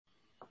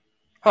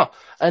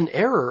An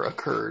error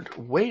occurred.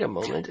 Wait a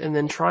moment and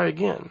then try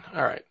again.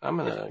 All right. I'm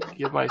going to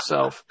give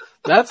myself...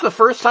 That's the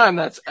first time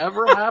that's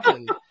ever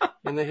happened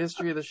in the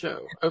history of the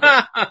show.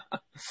 Okay.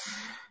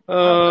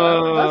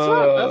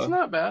 That's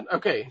not bad.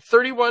 Okay.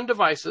 31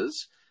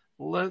 devices.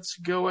 Let's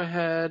go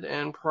ahead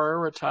and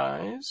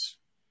prioritize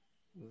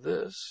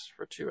this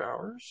for 2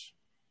 hours.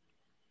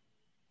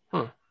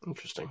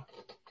 Interesting.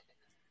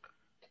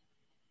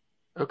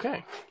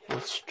 Okay.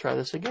 Let's try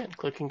this again.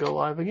 Click and go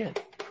live again.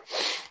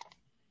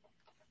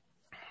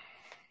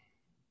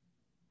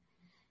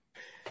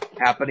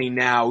 Happening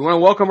now. We want to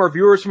welcome our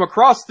viewers from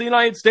across the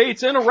United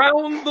States and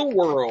around the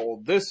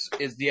world. This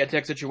is the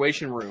EdTech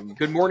Situation Room.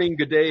 Good morning,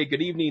 good day,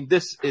 good evening.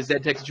 This is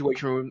EdTech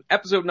Situation Room,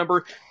 episode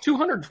number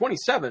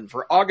 227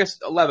 for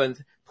August 11th,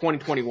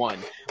 2021.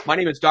 My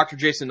name is Dr.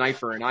 Jason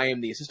Neiffer, and I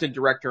am the Assistant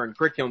Director and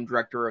Curriculum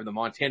Director of the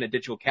Montana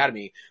Digital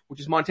Academy, which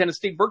is Montana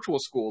State Virtual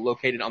School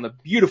located on the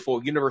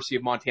beautiful University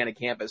of Montana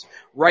campus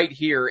right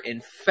here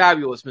in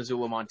fabulous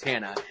Missoula,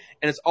 Montana.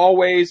 And as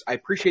always, I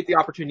appreciate the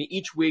opportunity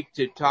each week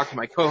to talk to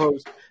my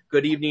co-host.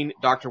 Good evening,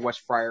 Dr. Wes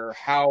Fryer.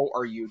 How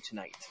are you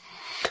tonight?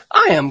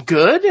 I am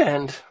good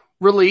and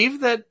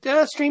relieved that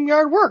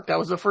StreamYard worked. That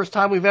was the first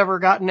time we've ever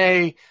gotten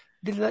an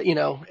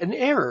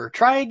error.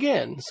 Try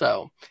again.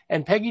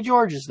 And Peggy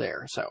George is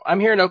there. So I'm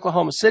here in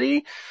Oklahoma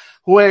City,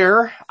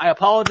 where I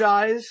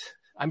apologize.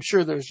 I'm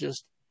sure there's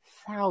just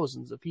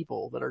thousands of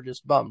people that are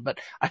just bummed, but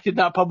I did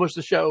not publish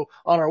the show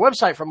on our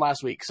website from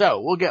last week.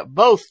 So we'll get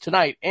both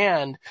tonight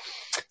and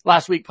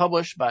last week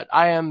published, but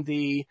I am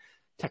the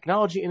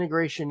Technology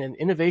Integration and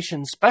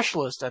Innovation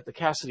Specialist at the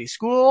Cassidy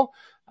School.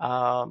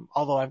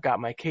 Although I've got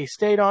my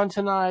K-State on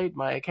tonight,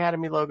 my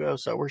Academy logo,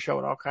 so we're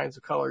showing all kinds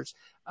of colors.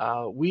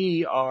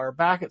 We are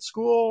back at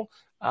school.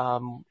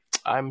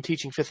 I'm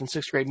teaching 5th and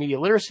 6th grade media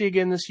literacy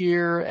again this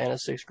year, and a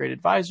 6th grade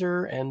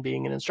advisor, and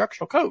being an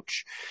instructional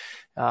coach.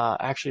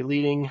 Actually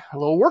leading a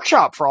little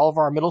workshop for all of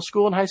our middle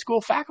school and high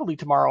school faculty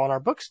tomorrow on our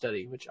book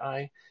study, which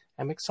I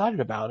am excited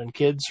about. And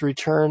kids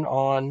return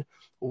on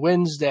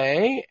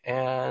Wednesday,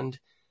 and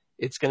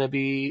it's going to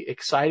be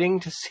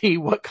exciting to see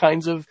what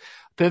kinds of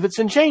pivots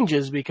and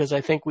changes, because I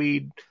think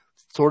we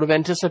sort of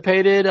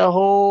anticipated a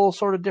whole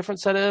sort of different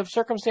set of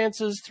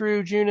circumstances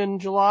through June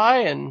and July,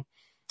 and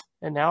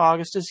now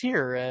August is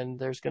here, and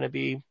there's going to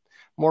be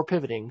more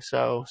pivoting.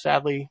 So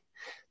sadly,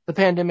 the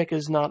pandemic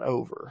is not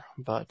over,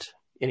 but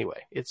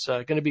anyway, it's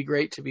going to be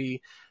great to be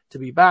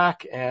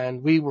back.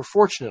 And we were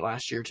fortunate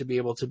last year to be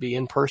able to be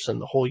in person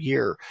the whole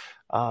year.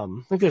 I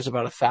think there's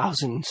about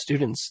 1,000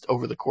 students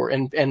over the course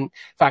and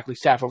faculty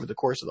staff over the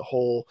course of the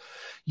whole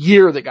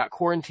year that got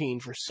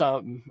quarantined for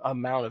some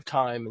amount of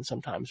time, and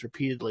sometimes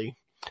repeatedly.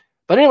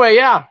 But anyway,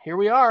 yeah, here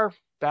we are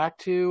back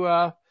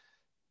to,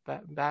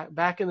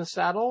 back in the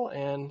saddle,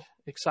 and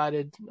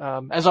excited,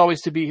 as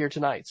always, to be here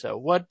tonight. So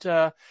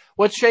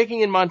what's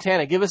shaking in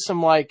Montana? Give us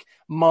some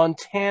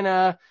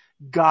Montana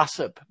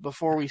gossip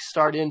before we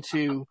start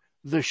into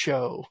the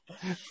show.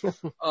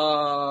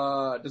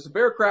 Does a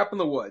bear crap in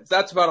the woods?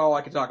 That's about all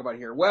I can talk about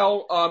here.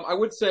 Well, I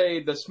would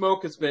say the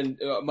smoke has been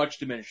much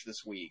diminished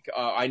this week.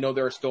 I know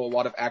there are still a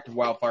lot of active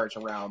wildfires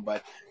around,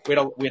 but we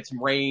had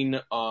some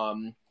rain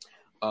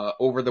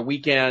over the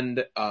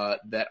weekend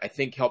that I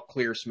think helped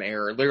clear some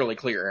air, literally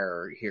clear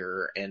air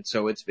here, and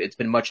so it's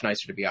been much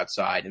nicer to be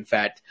outside. In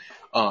fact,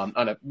 on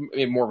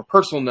more of a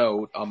personal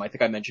note, I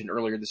think I mentioned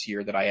earlier this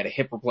year that I had a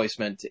hip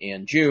replacement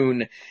in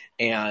June,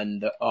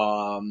 and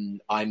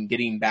I'm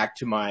getting back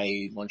to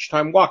my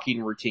lunchtime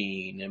walking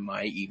routine and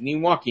my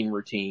evening walking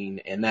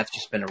routine, and that's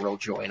just been a real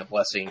joy and a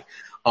blessing.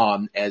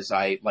 As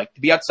I like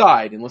to be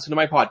outside and listen to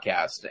my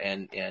podcast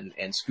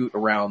and scoot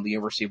around the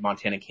University of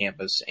Montana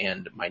campus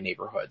and my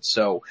neighborhood.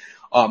 So,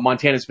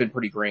 Montana's been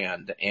pretty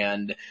grand.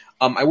 And,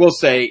 I will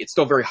say it's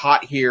still very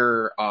hot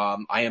here.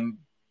 I am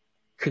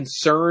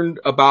concerned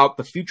about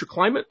the future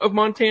climate of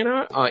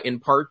Montana, in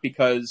part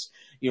because,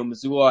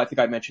 Missoula, I think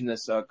I mentioned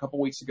this a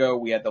couple weeks ago,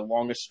 we had the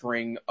longest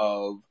string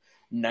of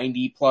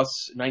 90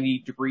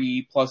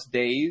 degree plus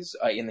days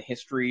in the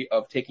history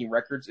of taking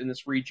records in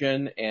this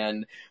region,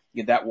 and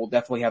that will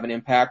definitely have an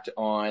impact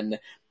on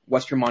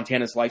Western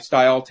Montana's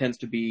lifestyle. Tends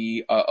to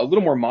be a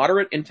little more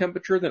moderate in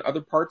temperature than other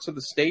parts of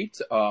the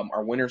state.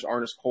 Our winters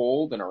aren't as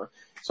cold and our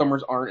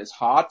summers aren't as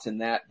hot,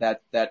 and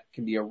that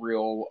can be a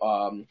real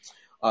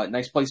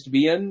nice place to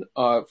be in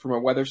from a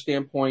weather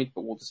standpoint,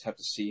 but we'll just have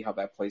to see how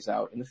that plays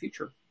out in the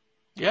future.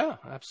 Yeah,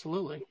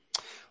 absolutely.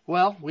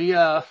 Well,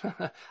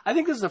 I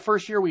think this is the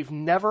first year we've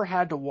never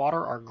had to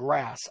water our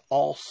grass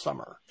all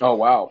summer. Oh,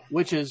 wow.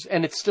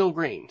 And it's still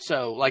green.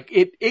 So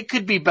it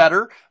could be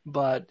better,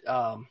 but,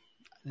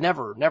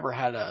 never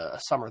had a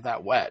summer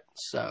that wet.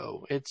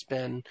 So it's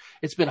been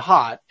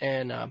hot.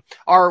 And,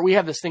 we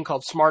have this thing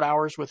called Smart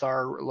Hours with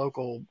our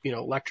local,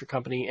 electric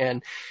company.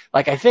 And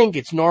I think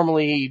it's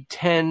normally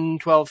 10,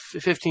 12,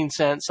 15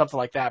 cents, something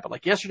like that.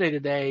 But yesterday,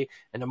 today,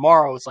 and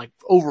tomorrow, it's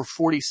over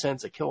 40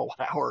 cents a kilowatt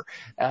hour.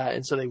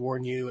 And so they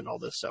warn you and all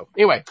this. So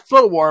anyway, it's a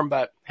little warm,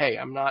 but hey,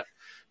 I'm not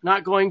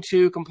going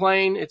to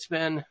complain. It's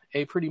been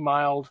a pretty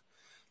mild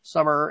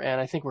summer, and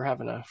I think we're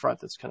having a front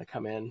that's going to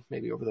come in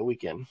maybe over the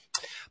weekend.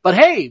 But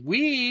hey,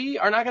 we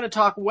are not going to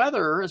talk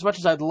weather as much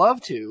as I'd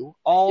love to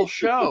all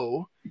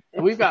show.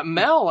 And we've got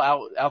Mel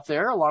out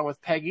there along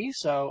with Peggy.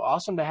 So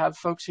awesome to have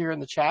folks here in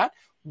the chat.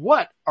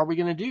 What are we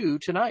going to do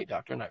tonight,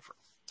 Dr. Neiffer?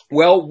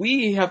 Well,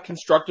 we have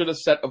constructed a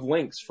set of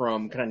links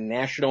from kind of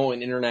national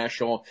and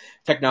international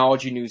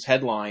technology news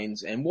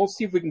headlines, and we'll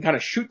see if we can kind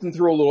of shoot them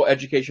through a little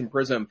education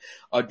prism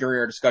during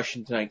our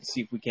discussion tonight to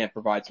see if we can't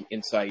provide some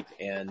insight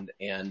and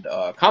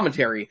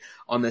commentary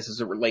on this as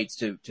it relates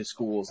to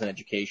schools and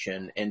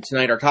education. And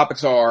tonight our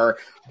topics are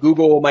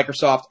Google,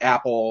 Microsoft,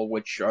 Apple,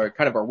 which are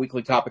kind of our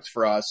weekly topics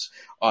for us.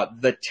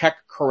 The tech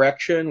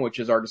correction, which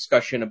is our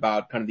discussion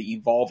about kind of the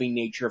evolving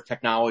nature of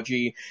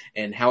technology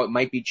and how it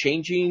might be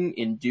changing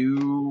in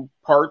due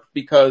part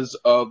because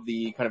of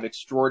the kind of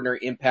extraordinary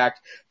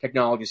impact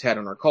technology's had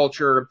on our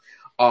culture.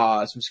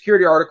 Some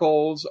security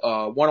articles.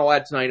 One I'll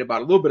add tonight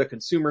about a little bit of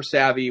consumer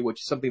savvy, which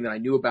is something that I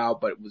knew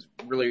about, but it was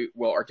really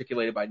well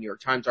articulated by a New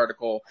York Times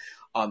article.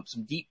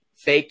 Some deep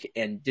fake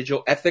and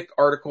digital ethic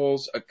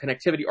articles, a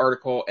connectivity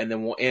article, and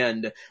then we'll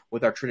end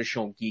with our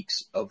traditional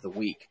geeks of the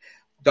week.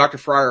 Dr.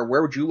 Fryer,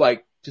 where would you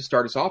like to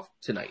start us off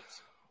tonight?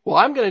 Well,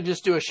 I'm going to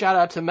just do a shout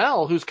out to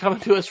Mel, who's coming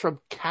to us from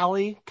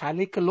Cali,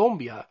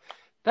 Colombia.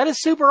 That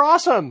is super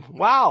awesome.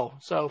 Wow.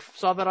 So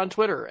saw that on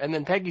Twitter. And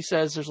then Peggy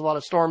says there's a lot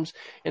of storms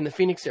in the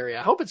Phoenix area.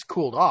 I hope it's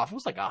cooled off. It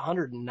was like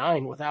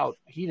 109 without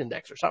heat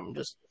index or something.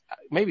 Just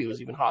maybe it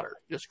was even hotter.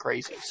 Just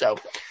crazy. So,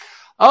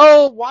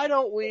 why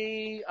don't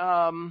we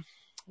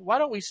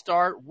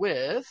start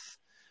with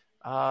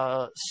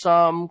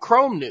some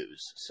Chrome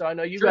news. So I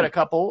know you've got a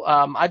couple.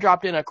 I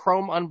dropped in a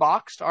Chrome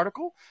Unboxed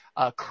article.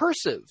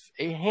 Cursive,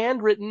 a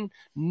handwritten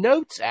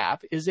notes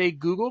app, is a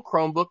Google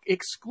Chromebook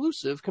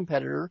exclusive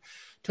competitor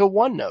to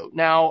OneNote.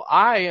 Now,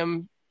 I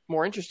am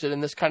more interested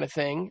in this kind of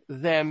thing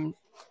than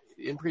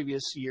in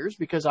previous years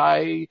because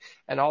I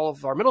and all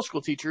of our middle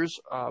school teachers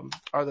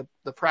are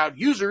the proud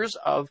users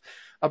of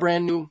a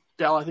brand new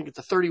Dell. I think it's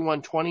a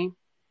 3120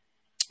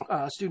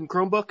 student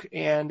Chromebook,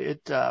 and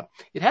it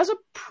has a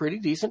pretty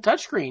decent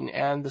touchscreen,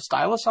 and the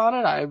stylus on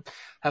it, I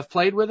have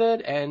played with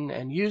it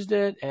and used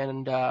it,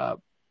 and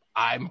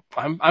I'm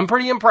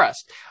pretty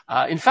impressed.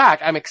 In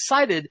fact, I'm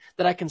excited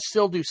that I can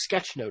still do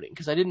sketchnoting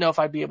because I didn't know if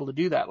I'd be able to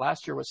do that.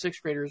 Last year with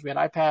sixth graders, we had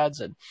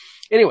iPads, and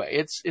anyway,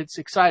 it's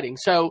exciting.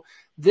 So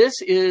this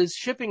is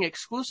shipping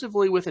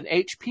exclusively with an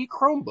HP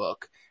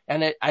Chromebook,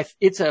 and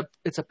it's a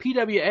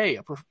PWA,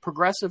 a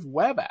progressive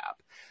web app.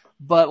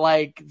 But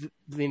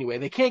anyway,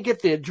 they can't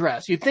get the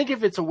address. You'd think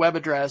if it's a web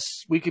address,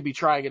 we could be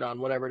trying it on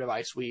whatever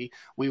device we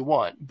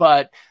want.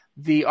 But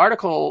the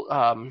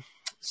article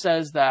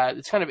says that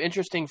it's kind of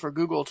interesting for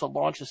Google to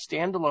launch a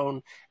standalone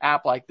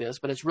app like this,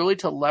 but it's really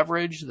to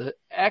leverage the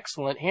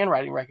excellent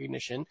handwriting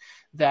recognition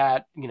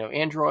that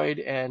Android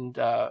and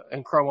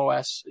Chrome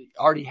OS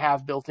already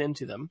have built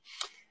into them,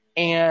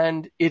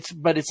 and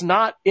it's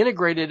not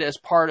integrated as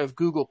part of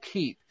Google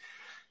Keep.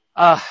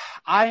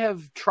 I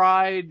have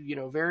tried,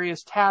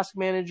 various task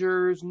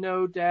managers,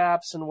 note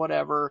apps, and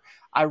whatever.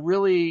 I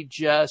really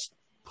just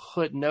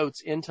put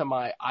notes into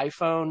my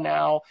iPhone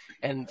now,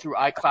 and through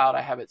iCloud,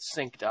 I have it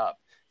synced up.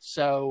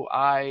 So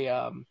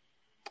I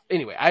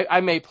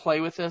may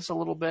play with this a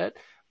little bit,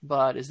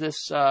 but is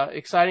this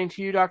exciting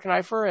to you, Dr.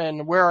 Neiffer?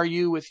 And where are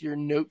you with your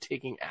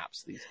note-taking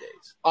apps these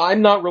days?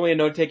 I'm not really a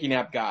note-taking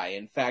app guy.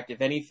 In fact,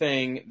 if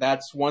anything,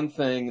 that's one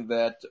thing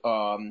that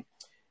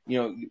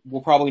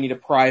we'll probably need to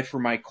pry for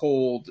my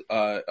cold,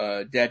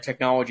 dead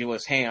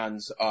technology-less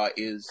hands,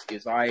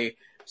 is I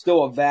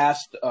still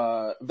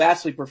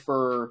vastly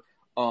prefer,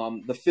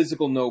 the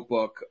physical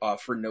notebook,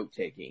 for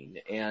note-taking.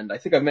 And I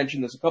think I've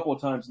mentioned this a couple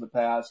of times in the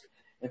past.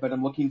 In fact,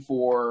 I'm looking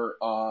for,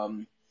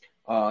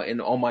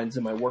 and all mine's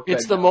in my work bag.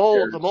 It's the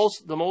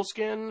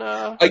Moleskine.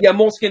 Yeah,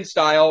 Moleskine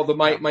style.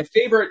 My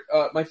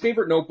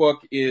favorite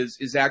notebook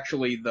is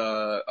actually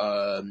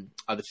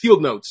the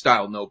Field Note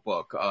style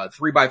notebook,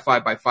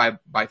 3x5 by 5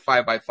 by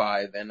 5 by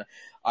 5, and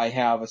I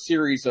have a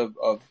series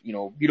of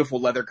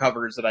beautiful leather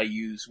covers that I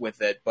use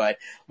with it, but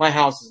my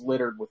house is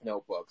littered with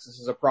notebooks. This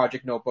is a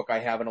project notebook I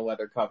have in a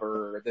leather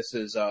cover. This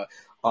is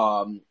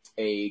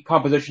a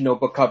composition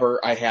notebook cover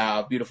I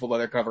have, beautiful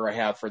leather cover I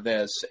have for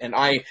this. And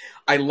I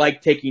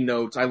like taking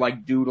notes. I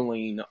like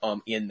doodling,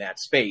 in that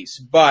space.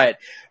 But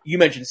you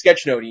mentioned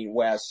sketchnoting,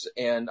 Wes,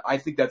 and I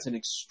think that's an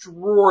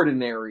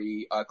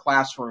extraordinary,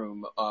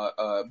 classroom,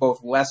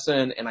 both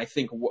lesson and I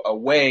think a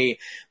way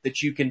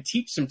that you can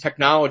teach some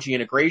technology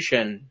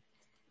integration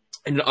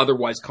in an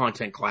otherwise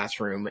content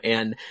classroom.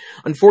 And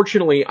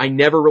unfortunately, I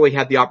never really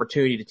had the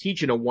opportunity to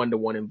teach in a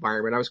one-to-one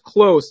environment. I was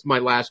close my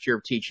last year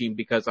of teaching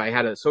because I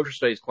had a social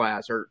studies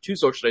class or two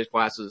social studies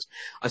classes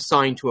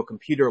assigned to a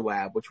computer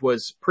lab, which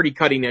was pretty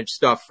cutting edge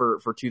stuff for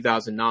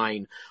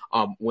 2009,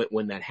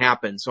 when that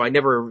happened. So I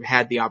never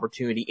had the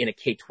opportunity in a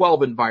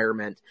K-12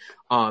 environment,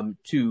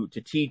 to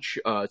teach,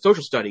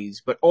 social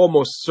studies, but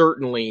almost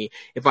certainly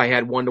if I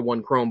had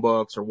one-to-one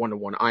Chromebooks or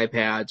one-to-one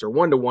iPads or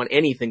one-to-one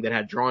anything that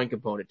had a drawing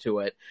component to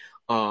it,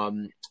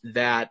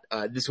 that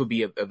this would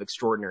be of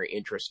extraordinary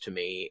interest to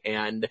me.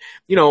 And,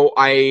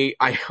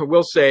 I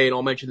will say, and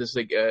I'll mention this,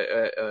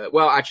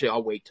 well, actually,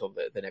 I'll wait till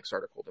the next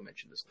article to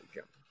mention this,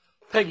 Jim.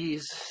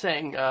 Peggy's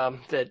saying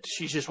that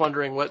she's just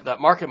wondering what that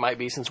market might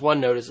be since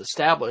OneNote is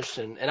established,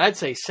 and I'd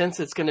say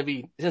since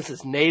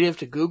it's native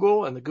to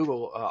Google and the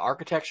Google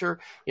architecture,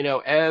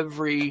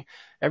 everybody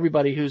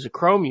who's a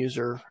Chrome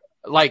user,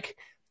 like,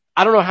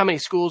 I don't know how many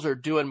schools are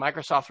doing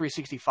Microsoft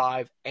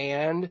 365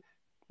 and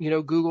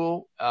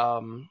Google.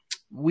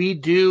 We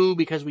do,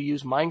 because we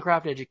use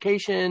Minecraft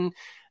Education,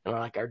 and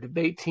like our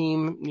debate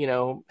team,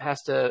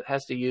 has to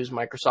use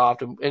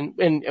Microsoft,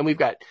 and we've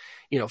got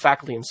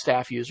faculty and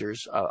staff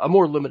users, a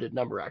more limited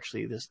number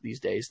actually these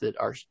days that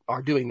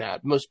are doing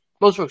that. Most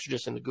folks are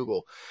just in the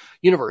Google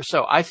universe.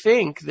 So I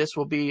think this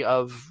will be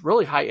of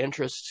really high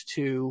interest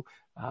to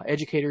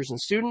educators and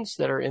students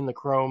that are in the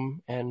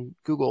Chrome and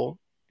Google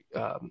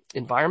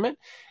environment.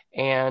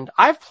 And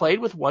I've played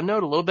with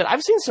OneNote a little bit.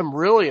 I've seen some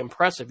really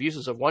impressive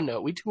uses of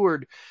OneNote. We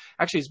toured,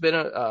 actually it's been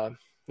a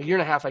year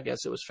and a half, I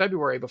guess. It was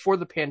February before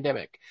the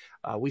pandemic.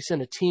 We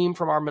sent a team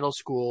from our middle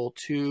school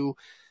to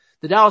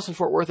the Dallas and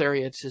Fort Worth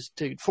area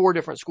to 4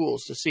 different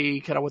schools to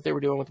see kind of what they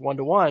were doing with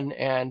one-to-one.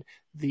 And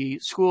the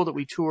school that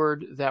we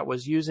toured that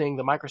was using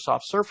the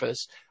Microsoft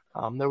Surface,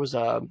 there was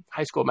a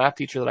high school math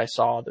teacher that I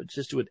saw that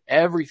just did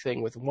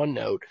everything with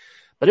OneNote.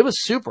 But it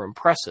was super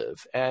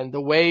impressive. And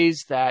the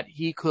ways that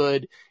he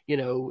could,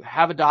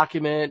 have a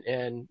document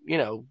and,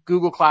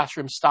 Google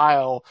Classroom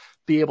style,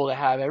 be able to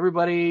have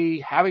everybody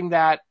having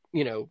that,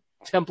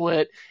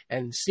 template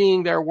and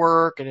seeing their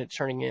work and it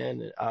turning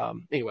in.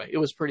 Anyway, it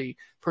was pretty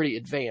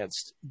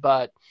advanced.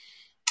 But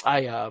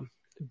I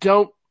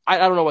don't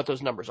know what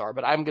those numbers are,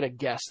 but I'm going to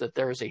guess that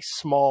there is a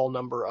small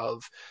number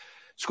of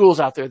schools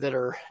out there that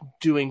are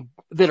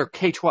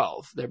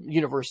K-12. Their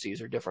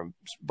universities are different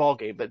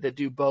ballgame, but that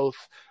do both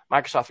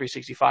Microsoft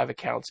 365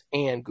 accounts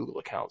and Google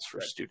accounts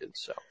for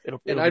students. So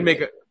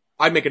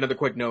I'd make another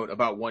quick note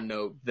about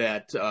OneNote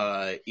that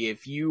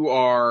if you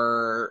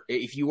are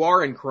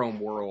in Chrome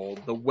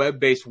world, the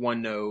web-based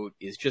OneNote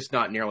is just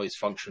not nearly as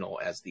functional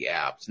as the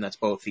apps, and that's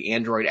both the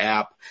Android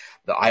app,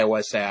 the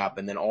iOS app,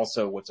 and then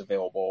also what's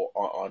available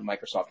on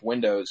Microsoft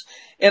Windows.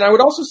 And I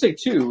would also say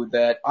too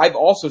that I've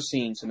also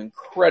seen some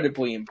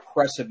incredibly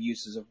impressive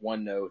uses of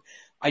OneNote.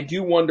 I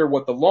do wonder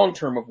what the long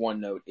term of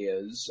OneNote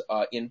is,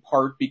 in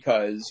part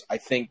because I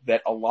think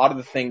that a lot of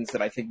the things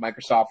that I think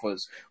Microsoft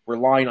was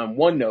relying on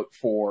OneNote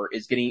for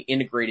is getting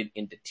integrated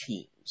into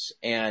Teams.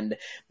 And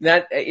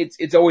that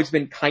it's always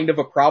been kind of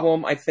a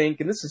problem, I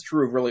think, and this is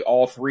true of really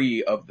all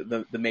 3 of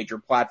the major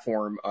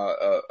platform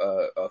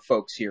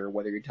folks here,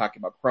 whether you're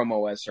talking about Chrome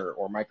OS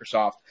or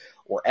Microsoft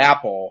or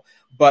Apple.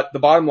 But the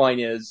bottom line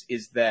is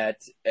that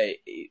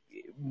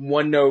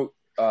OneNote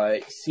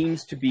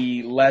seems to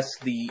be less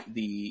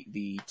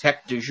the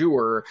tech du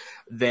jour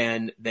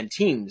than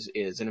Teams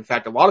is. And in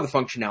fact, a lot of the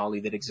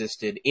functionality that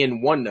existed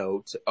in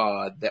OneNote,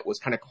 that was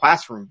kind of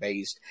classroom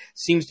based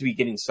seems to be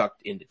getting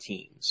sucked into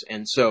Teams.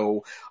 And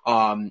so,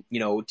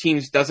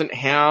 Teams doesn't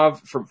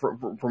have, from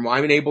what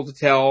I'm able to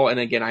tell, and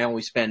again, I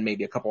only spend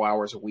maybe a couple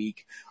hours a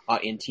week,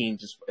 in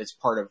Teams as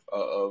part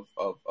of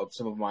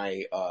some of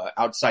my,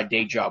 outside my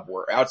day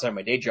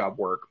job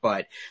work,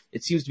 but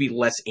it seems to be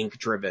less ink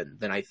driven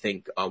than I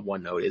think,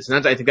 OneNote is.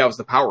 And I think that was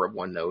the power of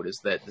OneNote,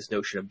 is that this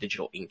notion of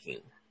digital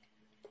inking.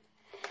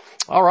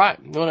 All right.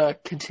 You want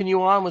to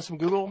continue on with some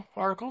Google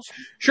articles?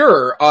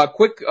 Sure.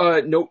 Quick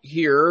note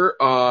here.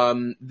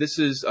 This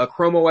is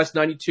Chrome OS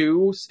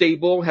 92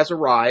 stable has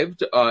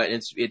arrived,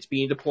 and it's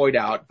being deployed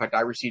out. In fact,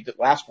 I received it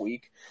last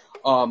week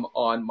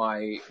on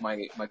my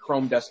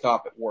Chrome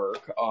desktop at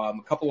work. A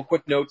couple of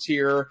quick notes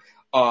here.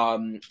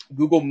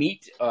 Google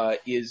Meet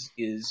is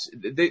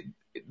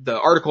the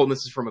article, and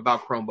this is from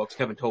About Chromebooks,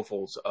 Kevin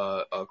Toffel's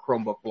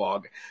Chromebook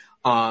blog.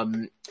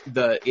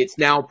 It's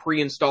now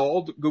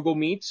pre-installed Google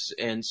Meets,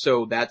 and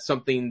so that's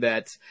something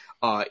that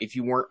if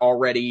you weren't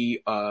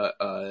already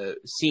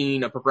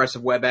seeing a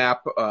progressive web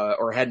app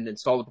or hadn't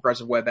installed a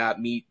progressive web app,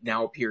 Meet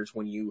now appears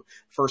when you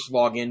first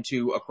log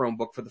into a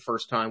Chromebook for the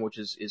first time, which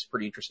is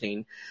pretty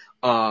interesting.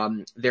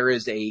 There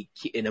is an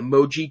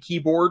emoji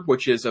keyboard,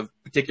 which is of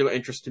particular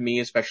interest to me,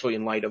 especially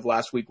in light of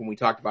last week when we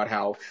talked about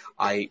how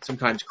I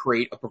sometimes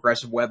create a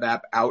progressive web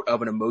app out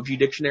of an emoji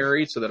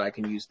dictionary so that I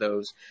can use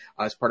those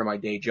as part of my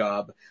day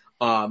job.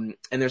 And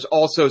there's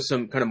also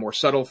some kind of more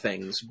subtle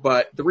things,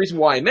 but the reason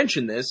why I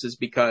mention this is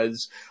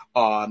because,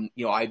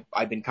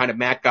 I've been kind of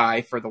Mac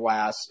guy for the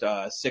last,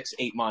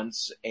 6-8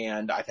 months,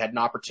 and I've had an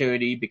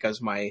opportunity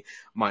because my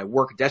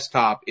work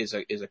desktop is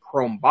a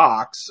Chrome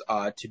box,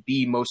 to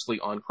be mostly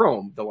on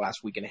Chrome the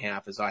last week and a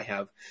half as I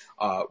have,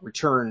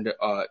 returned,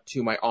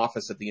 to my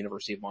office at the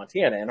University of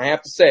Montana. And I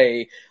have to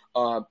say,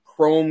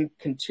 Chrome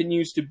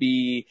continues to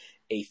be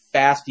a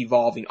fast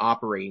evolving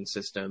operating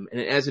system.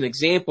 And as an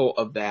example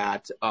of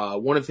that,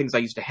 one of the things I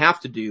used to have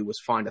to do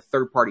was find a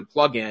third party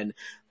plugin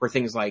for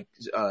things like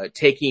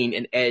taking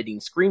and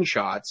editing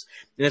screenshots.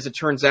 And as it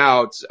turns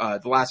out,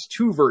 the last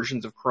 2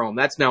 versions of Chrome,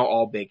 that's now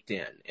all baked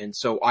in. And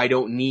so I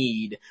don't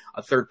need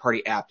a third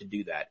party app to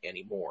do that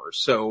anymore.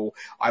 So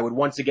I would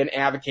once again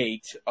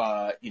advocate,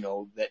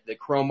 that the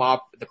Chrome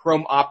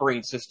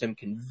operating system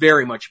can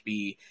very much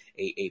be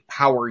a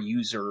power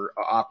user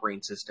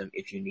operating system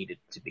if you need it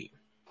to be.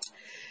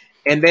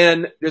 And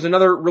then there's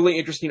another really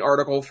interesting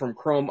article from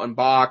Chrome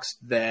Unboxed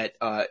that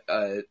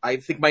I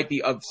think might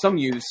be of some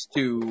use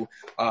to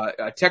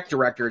tech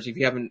directors if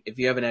you haven't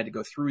had to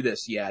go through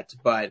this yet.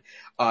 But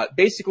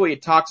basically,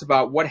 it talks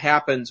about what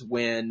happens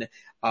when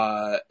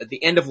the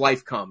end of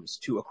life comes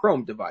to a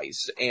Chrome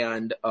device.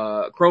 And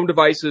Chrome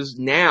devices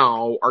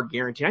now are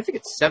guaranteed. I think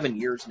it's 7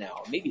 years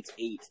now, maybe it's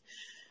 8,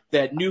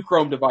 that new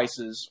Chrome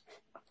devices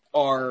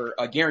are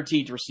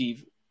guaranteed to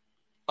receive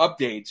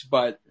updates,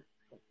 but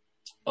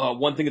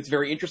one thing that's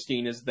very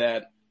interesting is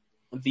that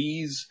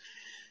they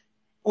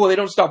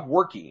don't stop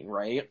working,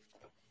 right?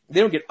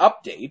 They don't get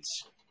updates.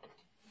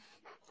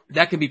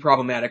 That can be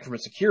problematic from a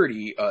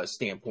security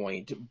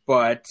standpoint,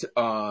 but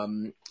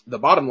the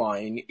bottom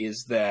line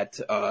is that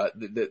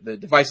the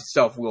device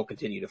itself will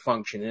continue to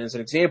function. And as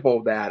an example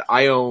of that,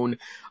 I own,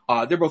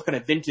 they're both kind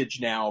of vintage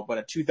now, but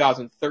a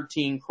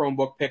 2013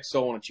 Chromebook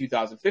Pixel and a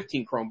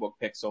 2015 Chromebook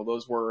Pixel.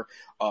 Those were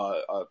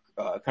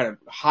kind of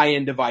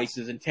high-end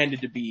devices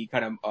intended to be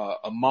kind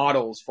of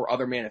models for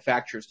other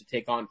manufacturers to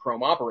take on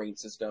Chrome operating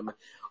system.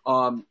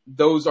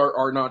 Those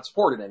are not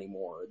supported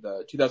anymore.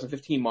 The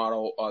 2015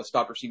 model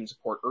stopped receiving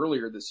support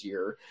earlier this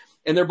year,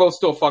 and they're both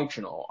still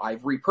functional.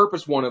 I've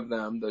repurposed one of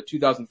them. The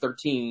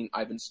 2013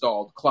 I've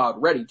installed Cloud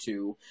Ready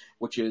 2,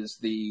 which is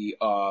the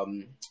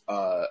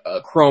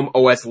Chrome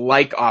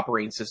OS-like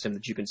operating system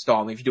that you can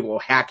install. And if you do a little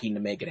hacking to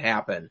make it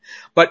happen,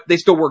 but they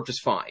still work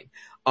just fine.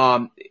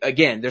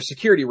 Again, there's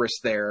security risks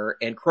there,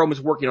 and Chrome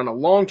is working on a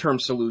long-term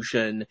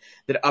solution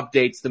that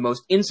updates the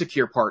most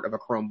insecure part of a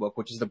Chromebook,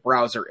 which is the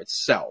browser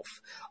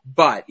itself.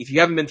 But if you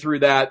haven't been through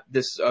that,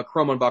 this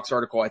Chrome Unboxed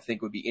article, I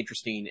think, would be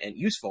interesting and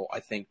useful, I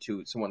think,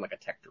 to someone like a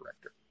tech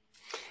director.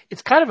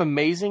 It's kind of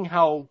amazing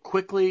how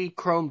quickly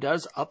Chrome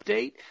does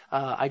update.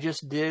 I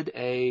just did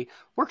a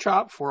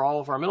workshop for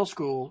all of our middle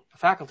school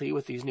faculty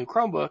with these new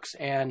Chromebooks,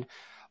 and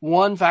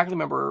one faculty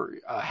member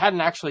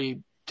hadn't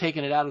actually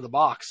taken it out of the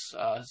box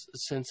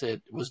since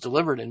it was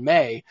delivered in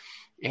May,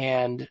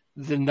 and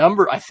the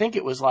number, I think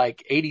it was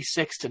like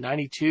 86 to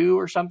 92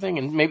 or something,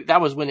 and maybe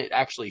that was when it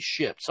actually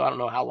shipped, so I don't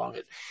know how long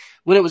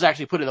when it was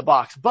actually put in the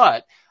box.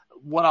 But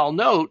what I'll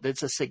note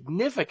that's a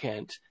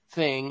significant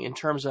thing in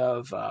terms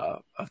of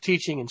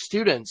teaching and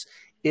students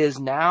is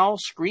now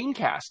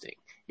screencasting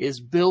is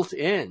built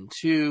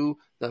into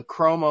the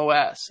Chrome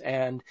OS.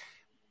 And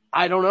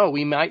I don't know,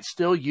 we might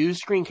still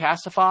use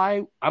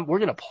Screencastify. We're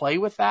going to play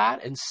with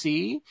that and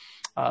see.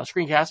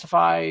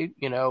 Screencastify,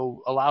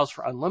 allows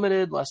for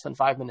unlimited, less than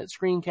 5-minute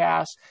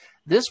screencasts.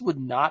 This would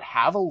not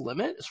have a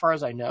limit as far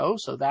as I know,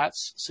 so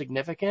that's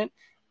significant.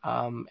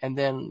 And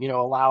then,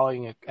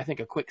 allowing, I think,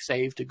 a quick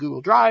save to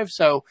Google Drive.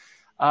 So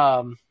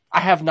I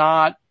have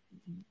not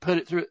put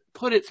it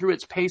through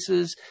its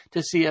paces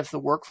to see if the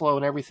workflow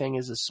and everything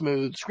is as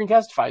smooth.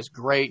 Screencastify is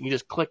great. You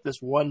just click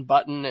this one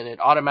button and it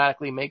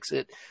automatically makes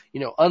it,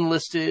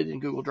 unlisted in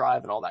Google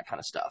Drive and all that kind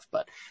of stuff.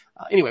 But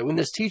anyway, when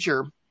this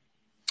teacher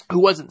who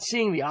wasn't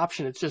seeing the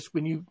option, it's just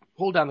when you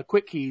hold down the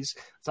quick keys,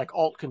 it's like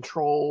Alt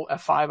Control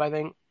F5, I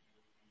think.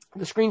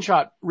 The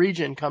screenshot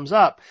region comes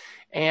up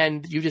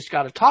and you just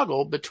got to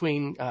toggle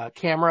between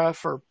camera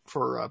for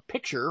a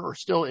picture or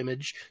still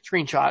image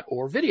screenshot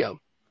or video.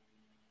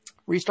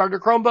 Restart her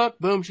Chromebook,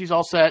 boom, she's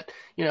all set,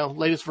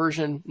 latest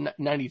version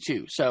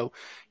 92. So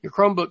your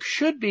Chromebook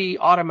should be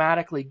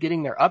automatically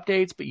getting their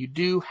updates, but you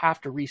do have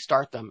to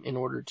restart them in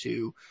order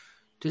to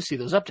see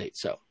those updates.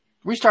 So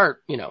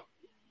restart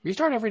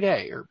every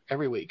day or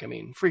every week. I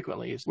mean,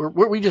 frequently.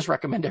 We just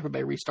recommend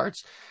everybody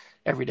restarts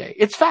every day.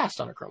 It's fast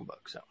on a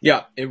Chromebook. So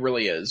yeah, it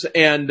really is.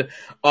 And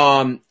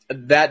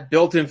that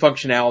built-in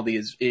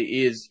functionality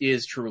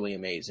is truly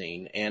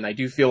amazing. And I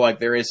do feel like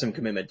there is some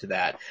commitment to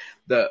that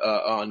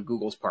on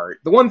Google's part.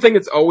 The one thing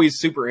that's always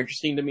super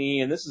interesting to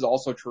me, and this is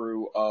also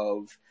true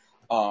of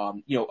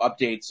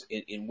updates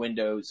in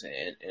Windows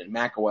and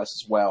Mac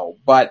OS as well.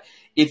 But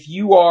if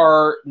you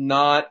are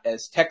not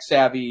as tech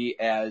savvy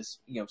as,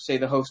 say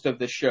the host of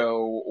the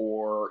show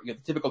or the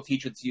typical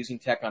teacher that's using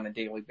tech on a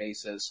daily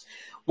basis,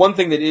 one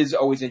thing that is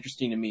always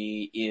interesting to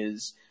me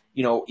is,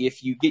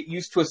 if you get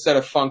used to a set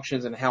of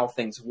functions and how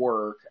things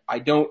work, I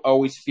don't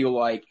always feel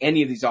like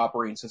any of these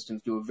operating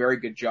systems do a very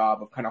good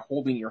job of kind of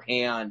holding your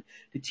hand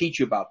to teach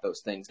you about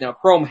those things. Now,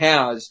 Chrome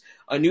has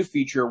a new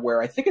feature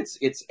where I think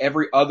it's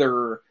every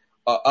other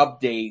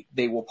update,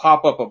 they will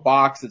pop up a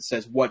box that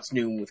says what's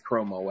new with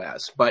Chrome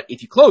OS. But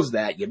if you close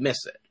that, you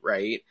miss it,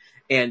 right?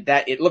 and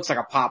that it looks like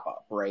a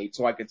pop-up, right?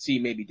 So I could see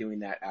maybe doing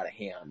that out of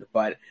hand.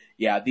 But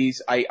yeah,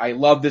 I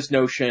love this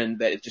notion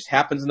that it just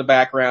happens in the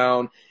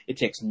background. It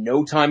takes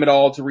no time at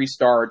all to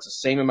restart. It's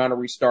the same amount of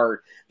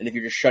restart than if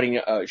you're just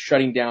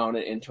shutting down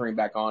and turning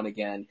back on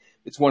again.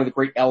 It's one of the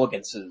great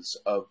elegances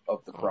of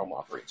the Chrome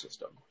operating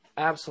system.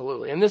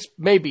 Absolutely. And this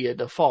may be a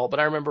default, but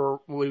I remember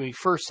when we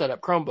first set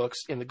up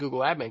Chromebooks in the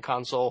Google Admin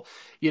Console,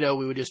 we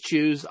would just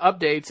choose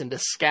updates and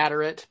just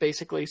scatter it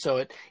basically. So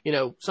it,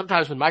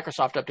 sometimes when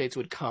Microsoft updates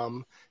would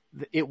come,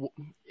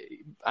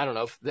 I don't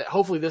know if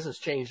hopefully this has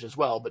changed as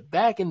well, but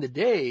back in the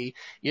day,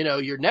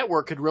 your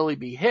network could really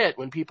be hit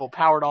when people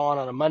powered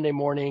on a Monday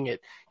morning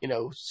at,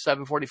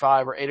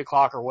 7:45 or 8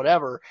 o'clock or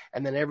whatever.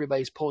 And then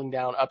everybody's pulling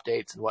down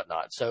updates and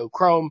whatnot. So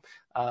Chrome,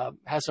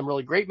 has some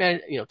really great,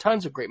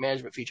 tons of great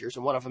management features.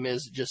 And one of them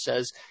is it just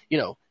says,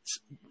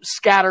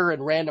 scatter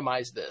and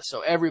randomize this.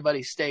 So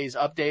everybody stays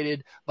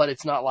updated, but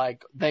it's not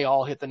like they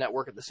all hit the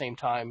network at the same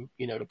time,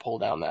 to pull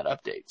down that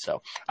update.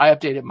 So I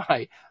updated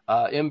my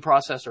M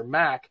processor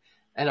Mac,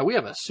 and we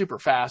have a super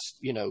fast,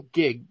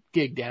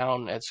 gig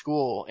down at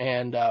school.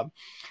 And,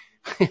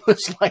 it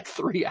was like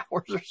 3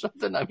 hours or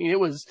something. I mean, it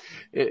was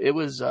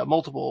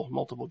multiple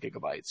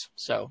gigabytes.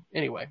 So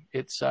anyway,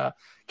 it's,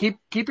 keep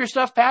your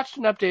stuff patched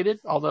and updated.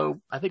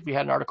 Although I think we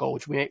had an article,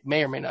 which we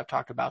may or may not have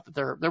talked about,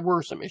 that there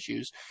were some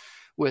issues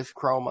with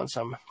Chrome on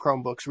some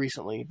Chromebooks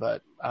recently,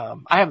 but,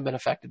 I haven't been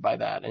affected by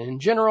that. And in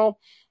general,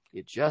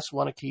 you just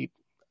want to keep,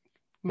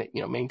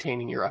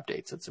 maintaining your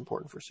updates. It's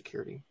important for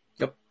security.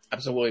 Yep.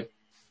 Absolutely.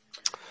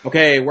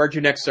 Okay, where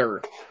to next,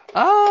 sir?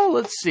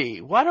 Let's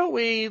see. Why don't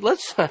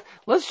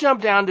let's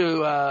jump down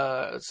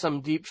to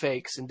some deep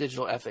fakes and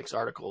digital ethics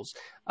articles.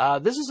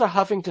 This is a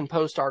Huffington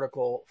Post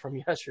article from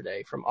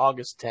yesterday, from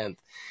August 10th,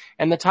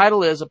 and the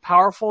title is "A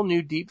Powerful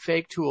New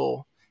Deepfake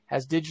Tool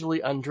Has Digitally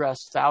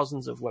Undressed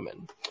Thousands of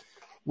Women."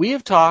 We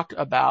have talked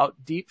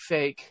about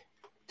deepfake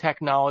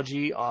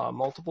technology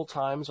multiple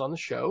times on the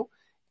show,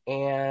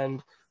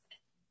 and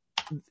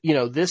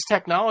this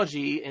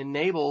technology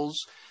enables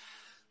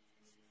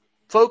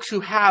folks who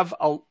have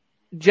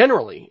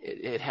generally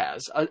it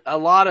has a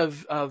lot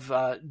of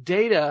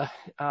data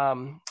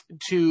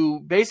to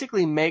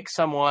basically make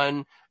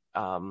someone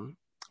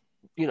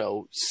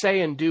say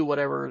and do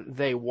whatever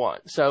they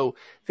want. So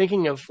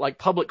thinking of like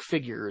public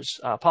figures,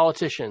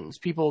 politicians,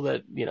 people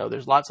that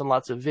there's lots and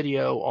lots of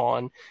video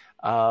on.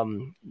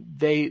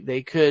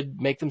 They could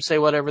make them say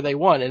whatever they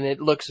want, and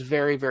it looks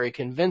very, very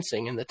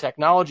convincing. And the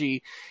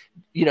technology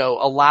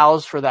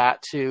allows for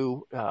that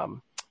to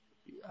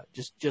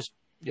just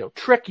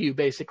trick you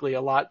basically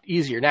a lot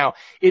easier. Now,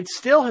 it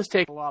still has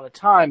taken a lot of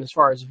time as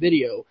far as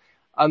video.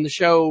 On the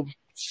show,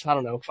 I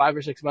don't know, 5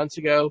 or 6 months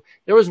ago,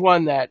 there was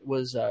one that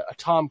was a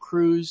Tom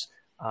Cruise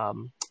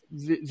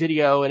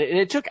video, and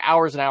it took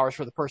hours and hours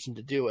for the person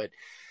to do it.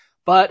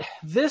 But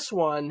this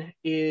one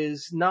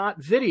is not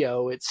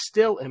video, it's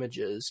still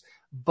images.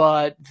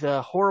 But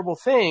the horrible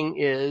thing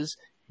is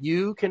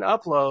you can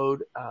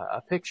upload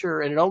a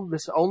picture, and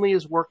this only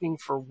is working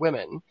for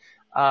women.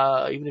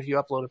 Even if you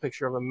upload a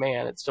picture of a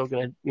man, it's still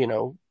going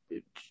to,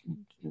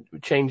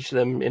 change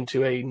them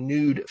into a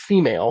nude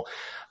female.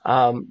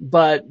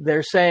 But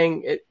they're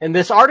saying, and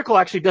this article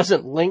actually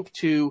doesn't link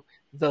to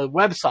the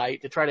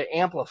website to try to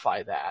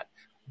amplify that,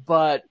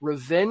 but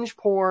revenge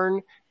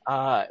porn,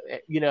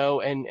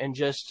 and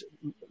just,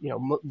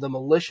 the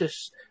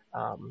malicious,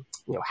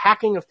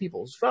 hacking of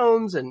people's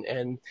phones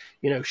and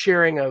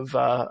sharing of,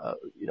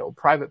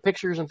 private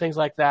pictures and things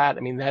like that. I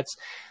mean,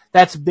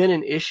 that's been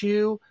an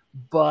issue.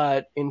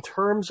 But in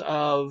terms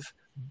of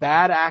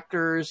bad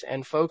actors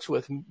and folks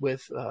with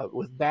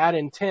bad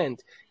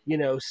intent,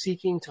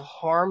 seeking to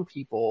harm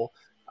people,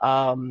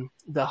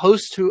 the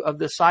host of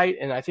the site,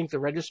 and I think the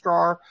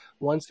registrar,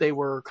 once they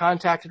were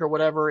contacted or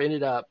whatever,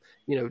 ended up,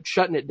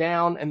 shutting it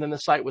down, and then the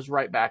site was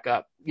right back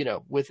up,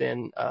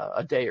 within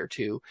a day or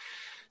two.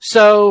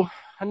 So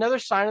another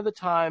sign of the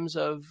times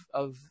of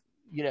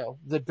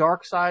the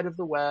dark side of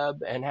the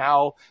web, and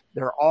how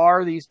there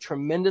are these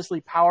tremendously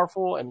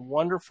powerful and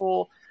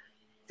wonderful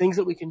things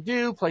that we can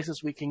do,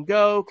 places we can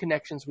go,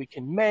 connections we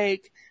can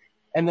make.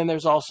 And then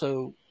there's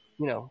also,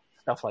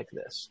 stuff like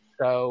this.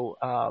 So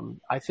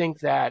I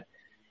think that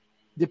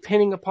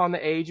depending upon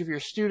the age of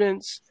your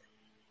students,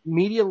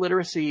 media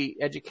literacy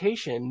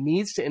education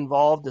needs to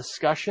involve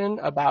discussion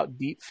about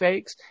deep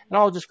fakes. And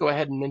I'll just go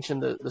ahead and mention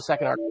the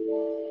second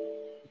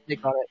article.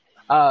 Take on it.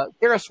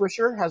 Kara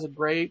Swisher has a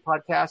great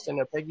podcast,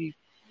 and Peggy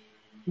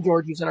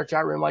George, who's in our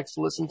chat room, likes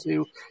to listen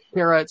to.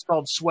 Kara, it's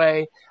called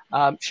Sway.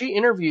 She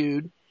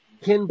interviewed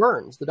Ken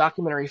Burns, the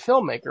documentary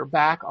filmmaker,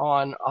 back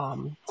on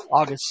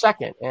August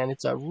 2nd, and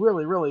it's a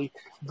really, really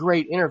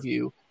great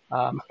interview.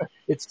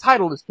 It's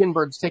titled as Ken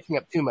Burns Taking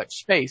Up Too Much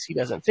Space. He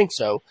doesn't think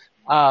so,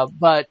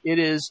 but it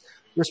is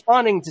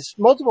responding to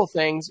multiple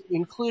things,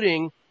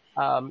 including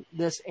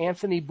this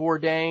Anthony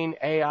Bourdain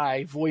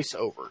AI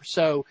voiceover.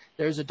 So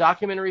there's a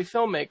documentary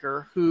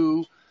filmmaker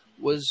who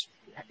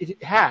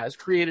has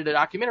created a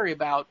documentary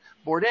about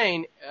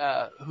Bourdain,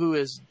 who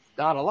is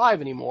not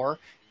alive anymore,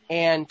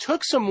 and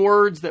took some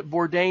words that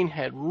Bourdain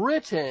had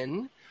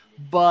written,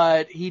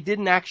 but he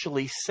didn't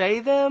actually say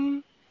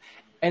them.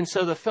 And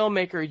so the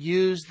filmmaker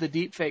used the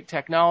deepfake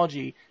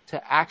technology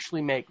to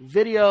actually make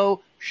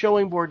video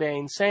showing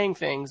Bourdain saying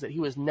things that he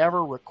was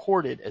never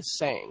recorded as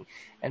saying.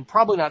 And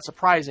probably not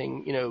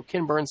surprising,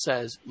 Ken Burns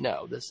says,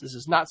 no, this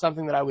is not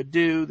something that I would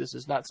do. This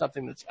is not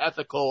something that's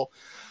ethical,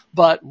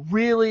 but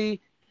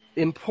really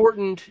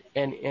important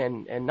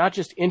and not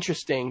just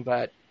interesting,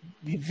 but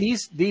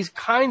these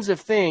kinds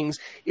of things.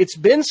 It's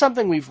been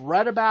something we've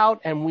read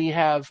about, and we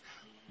have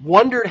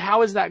wondered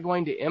how is that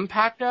going to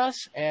impact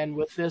us. And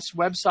with this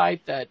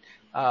website that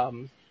I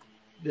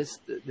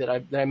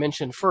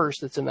mentioned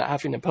first, that's in the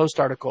Huffington Post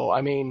article,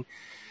 I mean,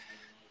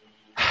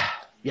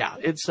 yeah,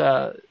 it's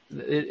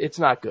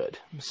not good.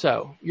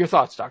 So your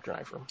thoughts, Dr.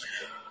 Neiffer?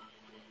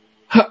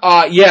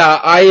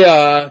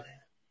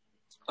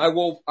 I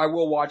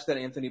will watch that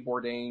Anthony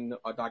Bourdain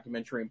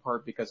documentary in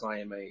part because I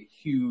am a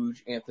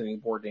huge Anthony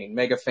Bourdain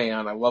mega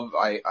fan.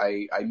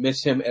 I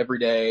miss him every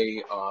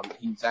day.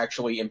 He's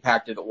actually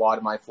impacted a lot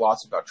of my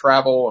philosophy about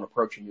travel and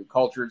approaching new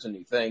cultures and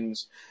new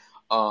things.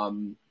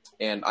 And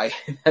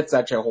that's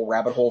actually a whole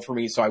rabbit hole for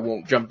me, so I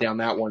won't jump down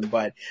that one.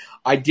 But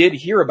I did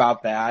hear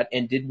about that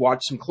and did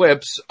watch some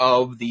clips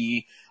of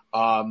the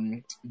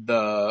AI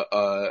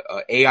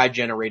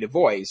generated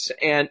voice.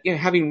 And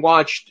having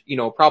watched,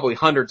 probably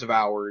hundreds of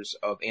hours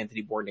of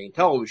Anthony Bourdain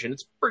television,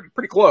 it's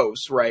pretty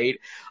close, right?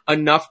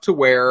 Enough to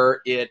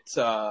where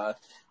I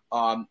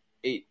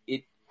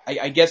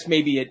guess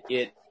maybe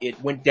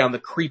it went down the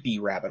creepy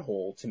rabbit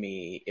hole to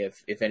me,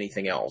 if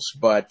anything else.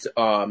 But,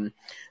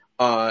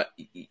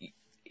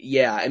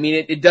 yeah, I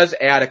mean, it does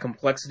add a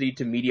complexity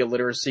to media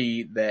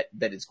literacy that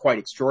is quite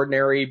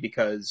extraordinary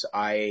because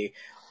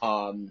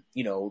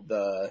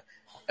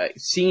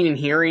seeing and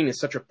hearing is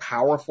such a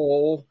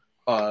powerful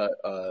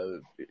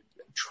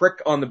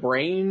trick on the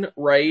brain,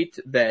 right?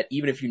 That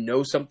even if you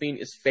know something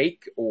is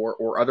fake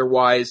or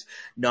otherwise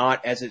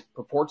not as it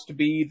purports to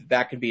be,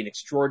 that can be an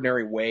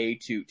extraordinary way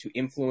to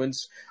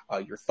influence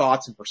your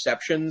thoughts and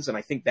perceptions. And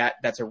I think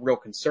that's a real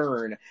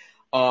concern.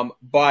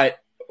 But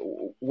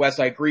Wes,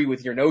 I agree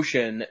with your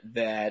notion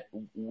that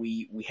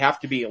we have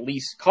to be at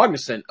least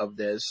cognizant of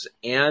this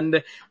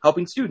and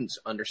helping students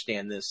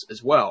understand this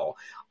as well.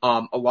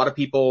 A lot of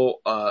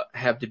people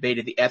have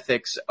debated the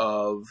ethics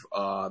of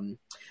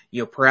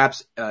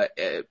perhaps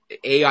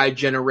AI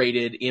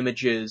generated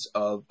images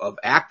of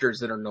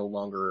actors that are no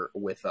longer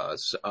with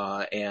us.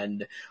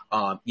 And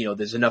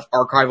there's enough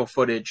archival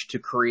footage to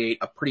create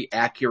a pretty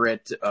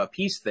accurate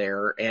piece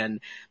there.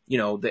 And,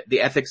 the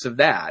ethics of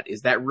that,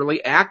 is that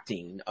really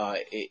acting?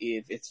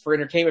 If it's for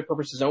entertainment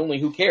purposes only,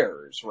 who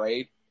cares,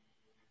 right?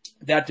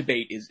 That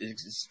debate is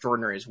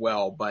extraordinary as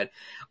well, but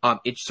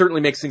it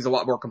certainly makes things a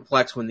lot more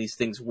complex when these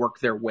things work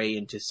their way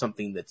into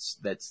something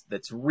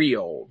that's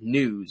real,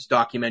 news,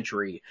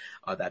 documentary,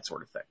 that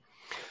sort of thing.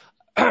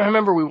 I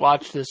remember we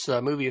watched this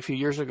movie a few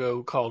years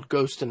ago called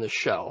Ghost in the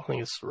Shell. I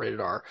think it's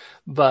rated R,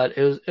 but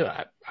it was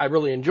I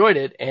really enjoyed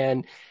it,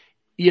 and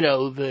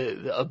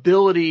the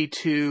ability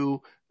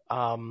to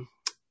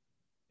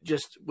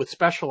just with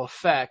special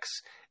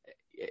effects.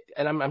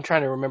 And I'm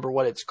trying to remember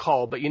what it's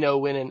called, but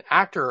when an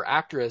actor or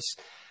actress,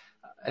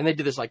 and they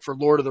did this like for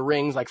Lord of the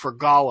Rings, like for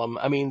Gollum,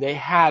 I mean, they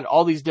had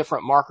all these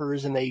different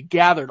markers and they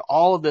gathered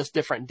all of this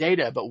different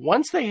data. But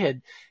once they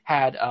had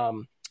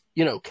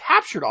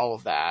captured all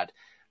of that,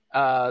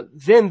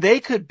 then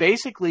they could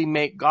basically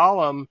make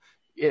Gollum,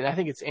 and I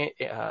think it's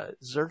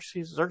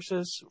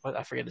Xerxes,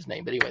 I forget his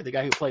name, but anyway, the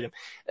guy who played him.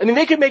 I mean,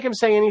 they could make him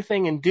say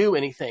anything and do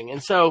anything.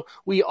 And so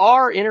we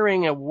are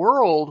entering a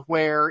world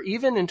where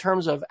even in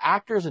terms of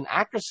actors and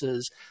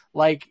actresses,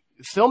 like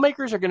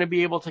filmmakers are going to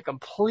be able to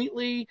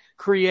completely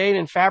create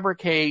and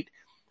fabricate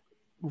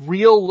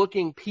real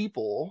looking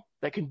people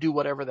that can do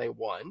whatever they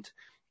want.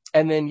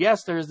 And then,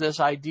 yes, there's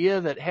this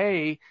idea that,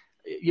 hey,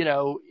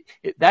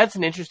 that's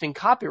an interesting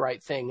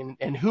copyright thing.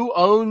 And who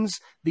owns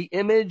the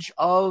image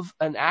of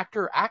an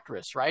actor,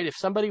 actress, right? If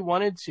somebody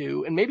wanted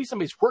to, and maybe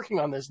somebody's working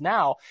on this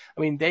now,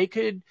 I mean, they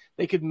could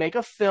make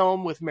a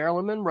film with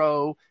Marilyn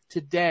Monroe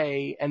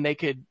today, and they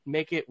could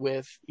make it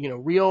with,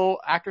 real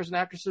actors and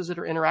actresses that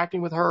are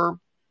interacting with her,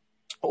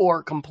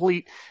 or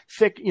complete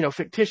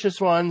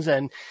fictitious ones.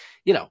 And,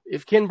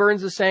 if Ken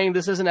Burns is saying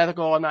this isn't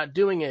ethical, I'm not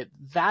doing it,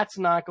 that's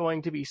not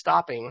going to be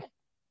stopping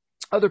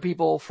other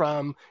people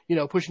from,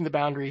 pushing the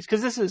boundaries,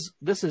 because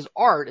this is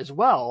art as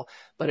well,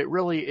 but it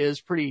really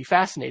is pretty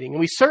fascinating. And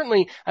we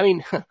certainly, I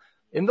mean,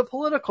 in the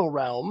political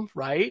realm,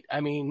 right?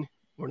 I mean,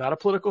 we're not a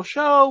political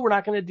show. We're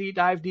not going to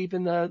dive deep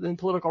in the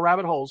political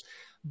rabbit holes,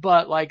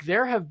 but like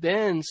there have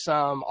been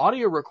some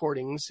audio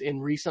recordings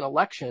in recent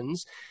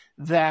elections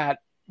that,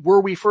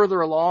 were we further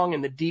along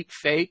in the deep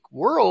fake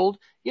world,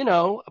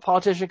 a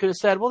politician could have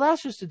said, well,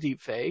 that's just a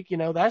deep fake,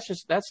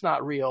 that's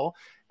not real.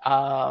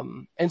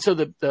 And so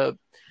the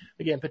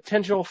again,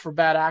 potential for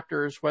bad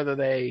actors, whether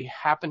they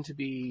happen to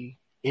be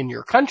in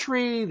your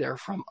country, they're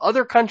from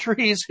other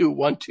countries who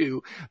want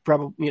to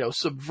probably,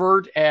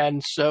 subvert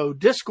and sow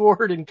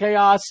discord and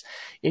chaos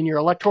in your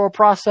electoral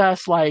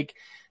process. Like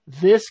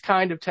this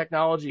kind of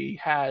technology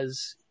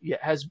has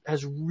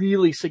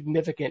really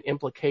significant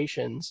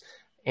implications.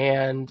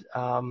 And,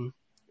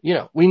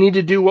 we need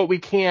to do what we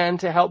can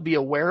to help be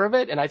aware of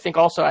it. And I think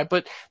also I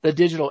put the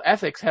digital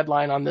ethics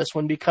headline on this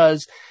one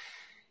because,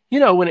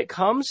 when it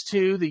comes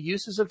to the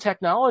uses of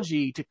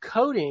technology to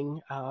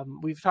coding,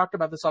 we've talked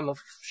about this on the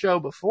show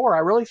before. I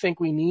really think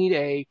we need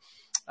a,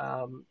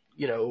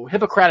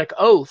 Hippocratic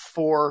oath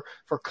for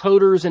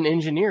coders and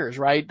engineers,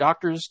 right?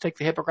 Doctors take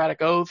the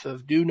Hippocratic oath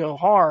of do no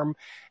harm.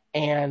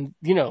 And,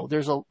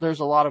 there's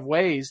a lot of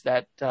ways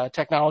that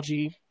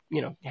technology,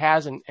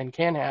 has and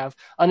can have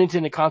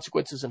unintended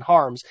consequences and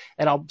harms.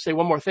 And I'll say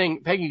one more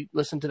thing. Peggy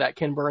listened to that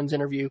Ken Burns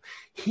interview.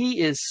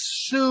 He is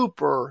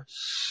super,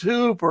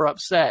 super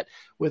upset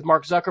with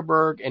Mark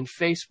Zuckerberg and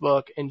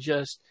Facebook and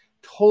just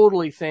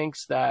totally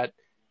thinks that,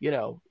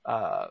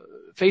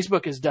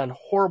 Facebook has done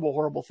horrible,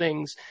 horrible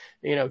things,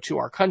 to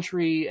our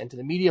country and to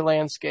the media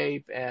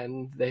landscape,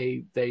 and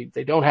they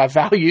don't have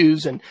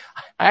values. And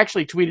I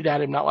actually tweeted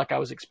at him, not like I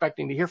was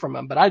expecting to hear from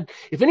him, but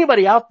if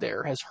anybody out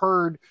there has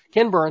heard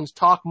Ken Burns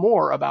talk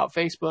more about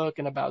Facebook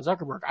and about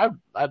Zuckerberg,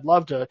 I'd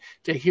love to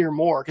hear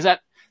more, because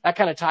that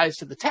kind of ties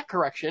to the tech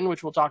correction,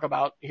 which we'll talk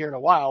about here in a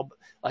while.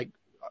 Like,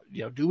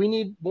 do we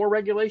need more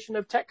regulation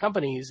of tech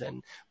companies,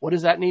 and what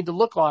does that need to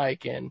look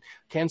like? And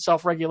can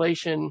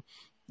self-regulation,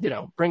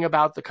 bring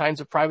about the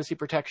kinds of privacy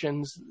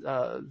protections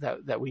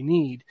that we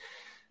need?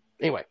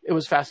 Anyway, it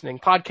was a fascinating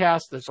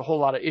podcast. There's a whole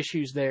lot of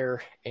issues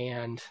there.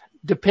 And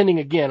depending,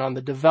 again, on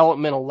the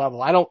developmental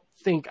level, I don't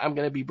think I'm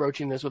going to be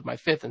broaching this with my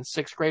 5th and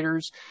 6th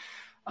graders.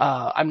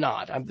 I'm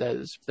not.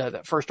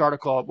 That first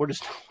article, we're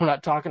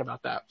not talking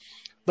about that.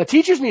 But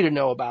teachers need to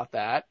know about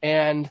that.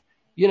 And,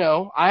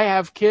 I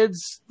have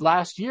kids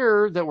last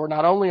year that were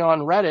not only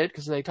on Reddit,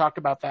 because they talked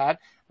about that,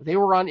 they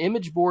were on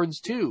image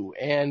boards too.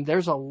 And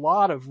there's a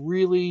lot of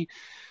really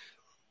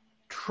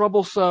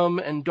troublesome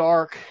and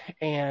dark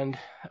and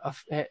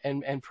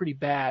pretty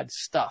bad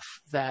stuff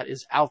that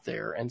is out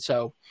there. And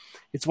so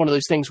it's one of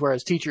those things where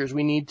as teachers,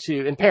 we need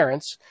to, and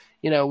parents,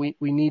 we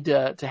need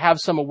to have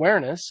some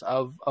awareness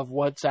of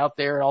what's out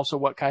there, and also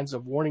what kinds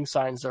of warning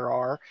signs there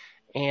are.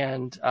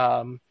 And,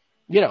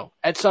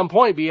 at some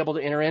point be able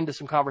to enter into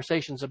some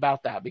conversations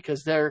about that,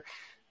 because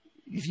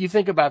if you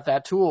think about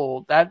that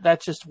tool,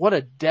 that's just what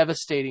a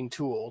devastating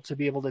tool to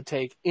be able to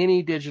take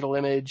any digital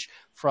image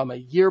from a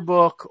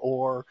yearbook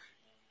or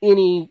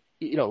any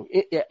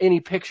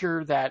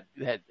picture that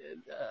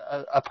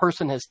a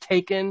person has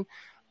taken.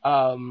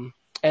 And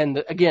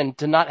again,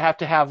 to not have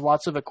to have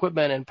lots of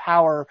equipment and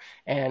power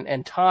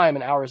and time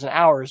and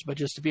hours, but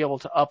just to be able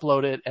to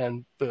upload it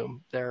and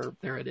boom, there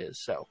it is.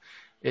 So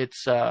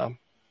it's,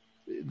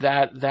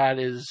 that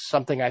is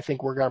something I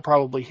think we're going to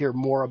probably hear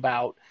more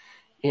about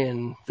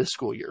in this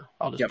school year.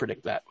 I'll just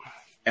predict that.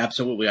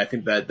 Absolutely. I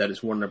think that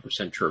is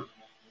 100% true.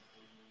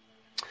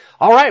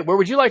 All right. Where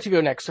would you like to go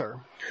next,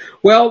 sir?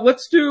 Well,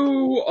 let's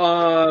do,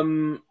 a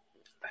lot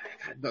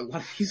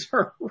of these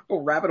are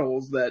real rabbit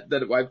holes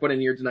that I put in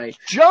here tonight.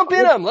 Jump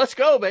in them. Let's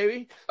go,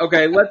 baby.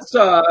 Okay. Let's,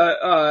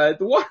 the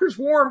water's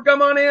warm.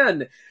 Come on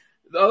in.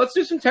 Let's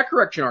do some tech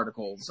correction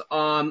articles.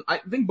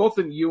 I think both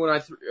of you and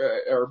I,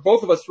 or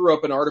both of us threw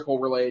up an article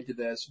related to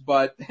this,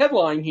 but the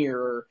headline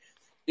here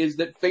is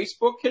that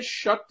Facebook has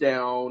shut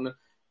down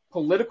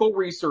political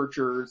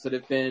researchers that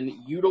have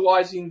been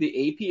utilizing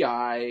the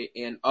API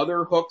and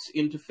other hooks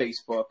into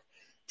Facebook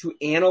to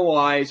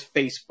analyze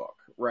Facebook,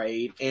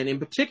 right? And in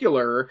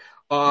particular,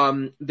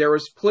 there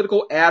was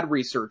political ad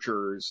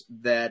researchers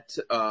that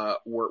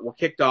were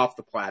kicked off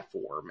the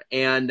platform.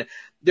 And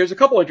there's a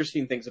couple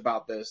interesting things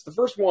about this. The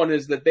first one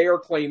is that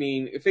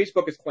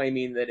Facebook is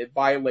claiming that it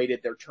violated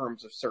their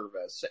terms of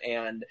service.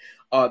 And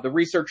the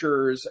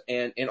researchers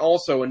and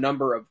also a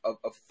number of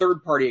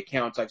third-party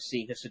accounts I've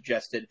seen have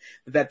suggested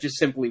that just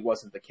simply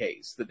wasn't the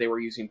case, that they were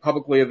using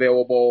publicly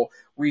available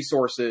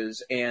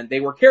resources and they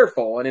were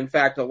careful. And in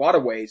fact, a lot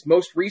of ways,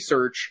 most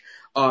research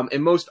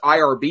and most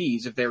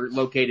IRBs, if they're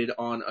located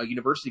on a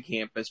university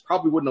campus,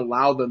 probably wouldn't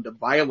allow them to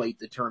violate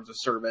the terms of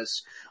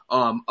service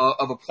of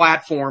a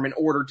platform in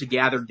order to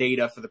gather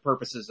data for the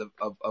purposes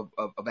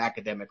of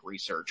academic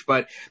research.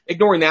 But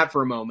ignoring that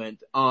for a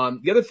moment,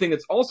 the other thing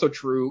that's also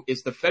true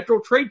is the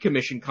Federal Trade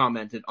Commission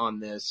commented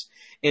on this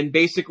and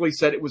basically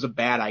said it was a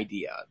bad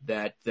idea,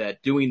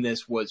 that doing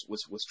this was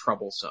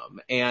troublesome.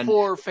 And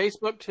for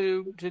Facebook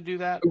to do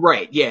that?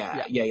 Right,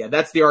 yeah.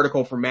 That's the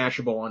article from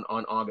Mashable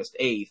on August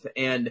 8th.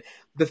 And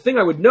the thing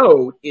I would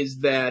note is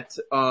that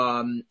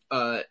the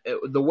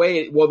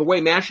way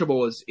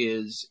Mashable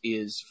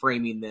is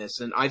framing this,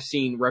 and I've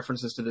seen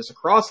references to this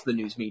across the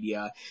news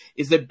media,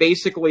 is that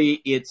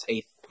basically it's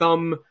a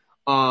thumb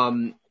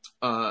in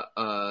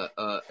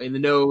the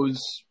nose.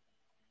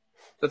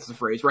 That's the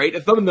phrase, right?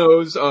 A thumb in the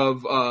nose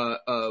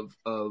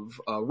of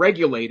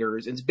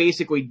regulators, and it's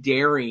basically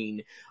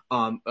daring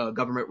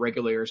government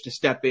regulators to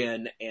step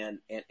in and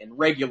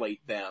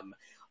regulate them.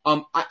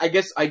 I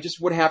guess I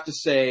just would have to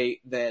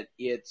say that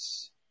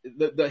it's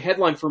the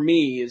headline for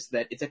me is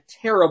that it's a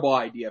terrible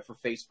idea for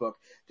Facebook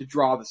to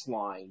draw this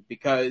line,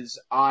 because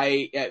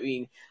I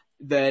mean,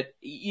 that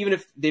even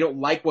if they don't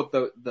like what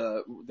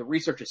the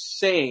research is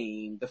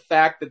saying, the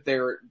fact that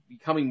they're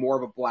becoming more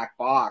of a black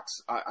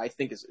box, I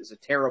think is a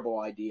terrible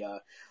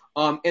idea.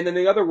 And then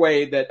the other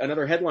way that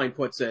another headline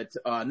puts it,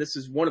 and this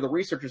is one of the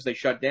researchers they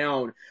shut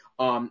down,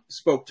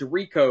 spoke to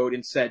Recode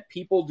and said,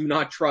 people do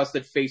not trust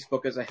that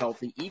Facebook is a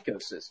healthy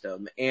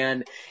ecosystem.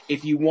 And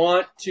if you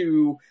want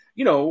to,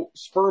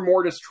 spur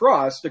more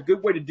distrust, a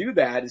good way to do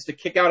that is to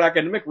kick out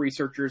academic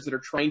researchers that are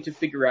trying to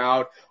figure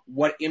out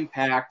what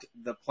impact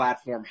the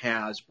platform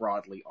has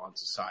broadly on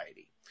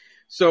society.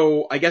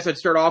 So I guess I'd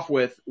start off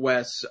with,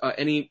 Wes,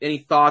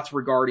 any thoughts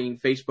regarding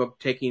Facebook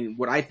taking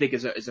what I think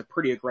is a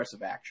pretty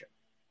aggressive action?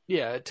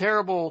 Yeah,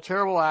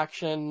 terrible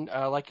action.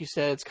 Like you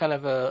said, it's kind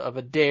of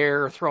a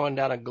dare, throwing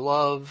down a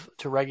glove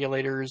to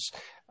regulators.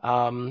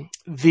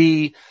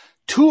 The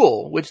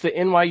tool which the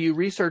NYU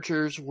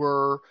researchers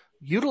were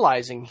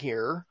utilizing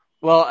here,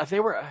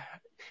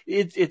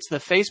 it's the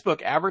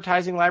Facebook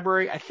advertising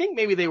library. I think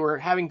maybe they were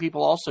having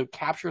people also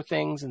capture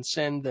things and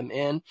send them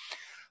in.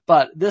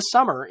 But this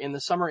summer, in the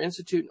Summer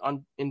Institute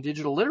in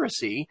Digital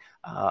Literacy,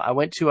 I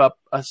went to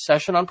a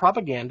session on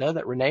propaganda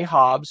that Renee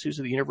Hobbs, who's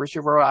at the University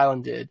of Rhode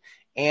Island, did.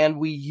 And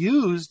we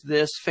used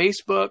this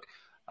Facebook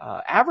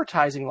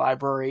advertising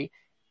library.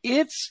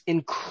 It's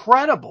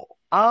incredible.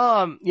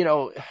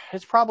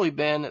 It's probably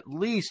been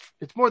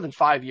it's more than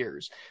 5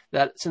 years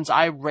that since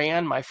I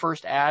ran my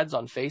first ads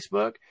on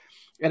Facebook,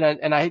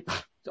 and I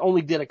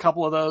only did a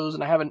couple of those,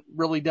 and I haven't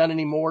really done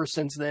any more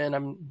since then.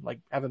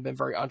 Haven't been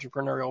very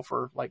entrepreneurial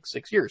for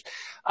 6 years.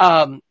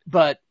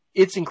 But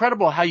it's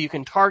incredible how you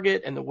can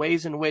target and the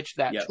ways in which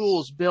that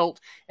tool is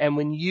built. And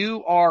when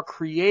you are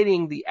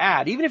creating the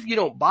ad, even if you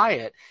don't buy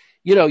it,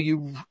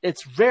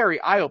 it's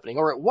very eye-opening,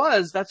 or it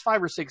was. That's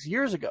 5 or 6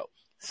 years ago.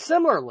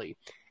 Similarly,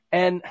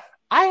 and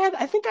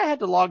I think I had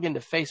to log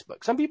into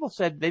Facebook. Some people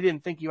said they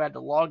didn't think you had to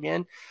log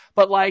in,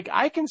 but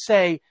I can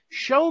say,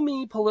 show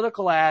me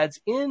political ads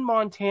in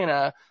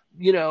Montana,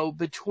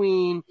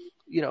 between,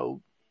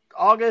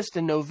 August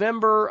and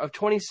November of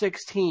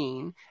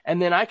 2016.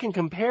 And then I can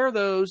compare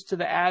those to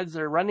the ads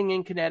that are running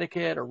in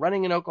Connecticut or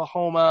running in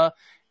Oklahoma.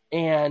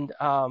 And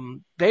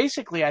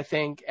basically, I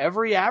think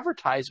every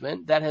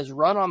advertisement that has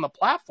run on the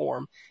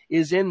platform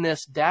is in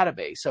this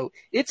database. So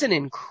it's an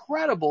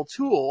incredible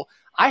tool.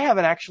 I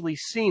haven't actually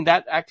seen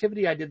that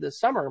activity I did this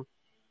summer.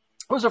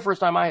 It was the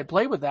first time I had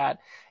played with that.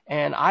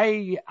 And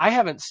I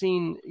haven't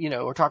seen,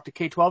 or talked to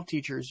K-12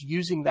 teachers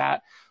using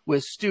that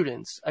with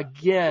students.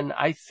 Again,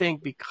 I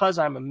think because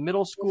I'm a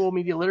middle school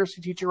media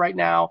literacy teacher right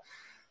now,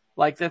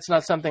 that's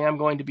not something I'm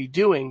going to be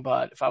doing.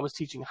 But if I was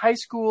teaching high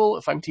school,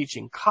 if I'm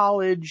teaching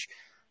college,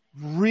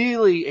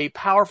 really a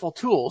powerful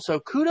tool. So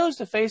kudos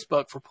to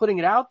Facebook for putting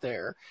it out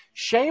there.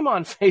 Shame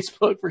on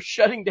Facebook for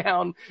shutting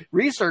down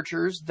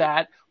researchers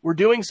that were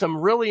doing some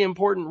really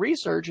important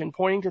research and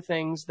pointing to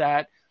things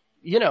that,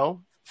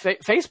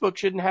 Facebook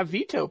shouldn't have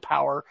veto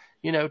power,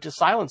 to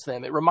silence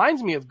them. It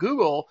reminds me of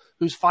Google,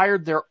 who's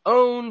fired their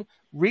own,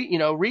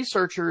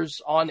 researchers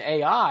on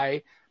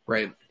AI.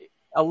 Right.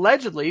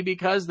 Allegedly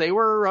because they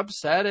were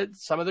upset at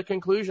some of the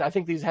conclusions. I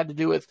think these had to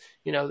do with,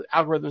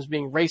 algorithms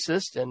being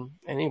racist and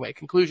anyway,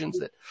 conclusions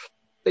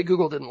that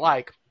Google didn't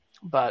like.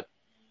 But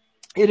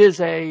it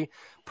is a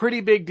pretty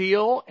big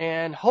deal,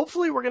 and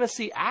hopefully we're going to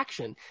see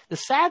action. The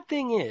sad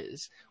thing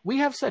is we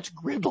have such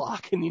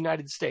gridlock in the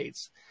United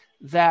States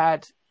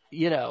that,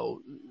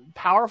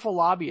 powerful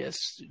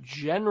lobbyists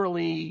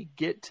generally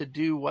get to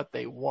do what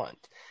they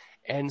want.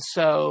 And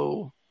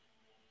so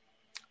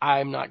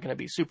I'm not going to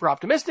be super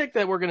optimistic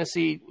that we're going to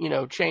see,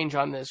 change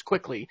on this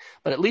quickly,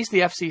 but at least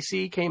the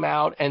FCC came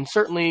out, and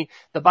certainly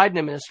the Biden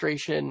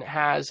administration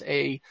has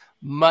a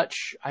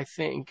much, I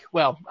think,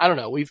 I don't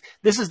know.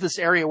 This is this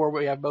area where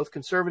we have both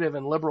conservative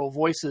and liberal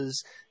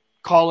voices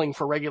calling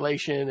for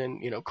regulation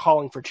and,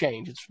 calling for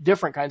change. It's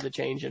different kinds of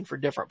change and for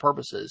different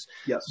purposes.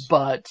 Yes.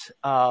 But,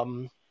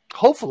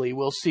 hopefully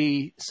we'll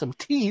see some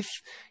teeth,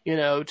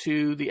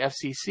 to the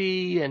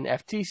FCC and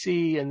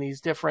FTC and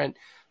these different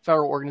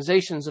federal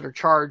organizations that are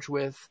charged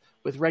with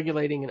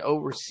regulating and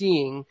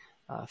overseeing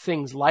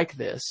things like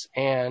this.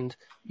 And,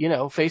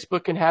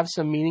 Facebook can have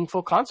some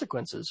meaningful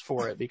consequences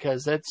for it,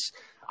 because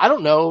I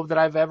don't know that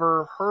I've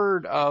ever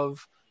heard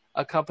of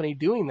a company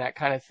doing that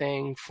kind of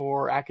thing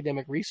for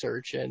academic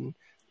research. And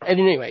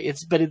anyway,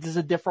 it is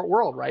a different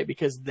world, right?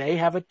 Because they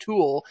have a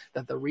tool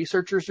that the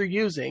researchers are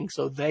using.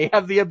 So they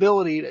have the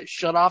ability to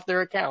shut off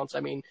their accounts. I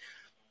mean,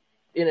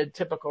 in a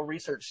typical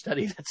research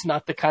study, that's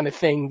not the kind of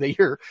thing that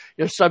your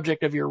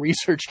subject of your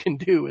research can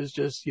do. Is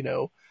just,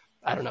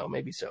 I don't know,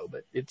 maybe so,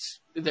 but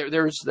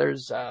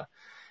there's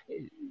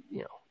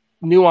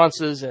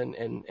nuances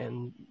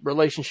and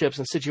relationships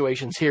and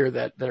situations here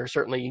that are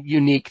certainly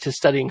unique to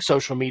studying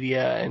social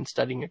media and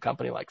studying a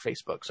company like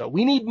Facebook. So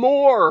we need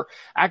more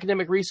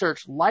academic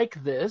research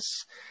like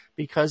this,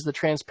 because the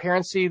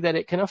transparency that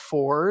it can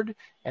afford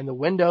and the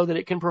window that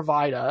it can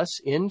provide us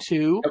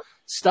into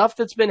stuff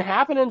that's been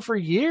happening for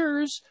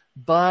years,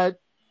 but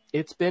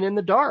it's been in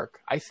the dark.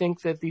 I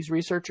think that these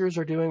researchers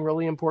are doing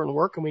really important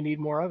work, and we need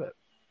more of it.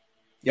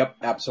 Yep,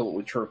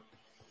 absolutely true.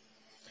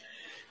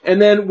 And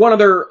then one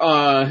other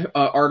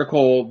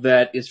article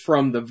that is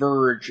from The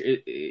Verge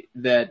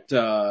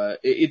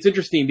it's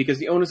interesting because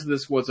the onus of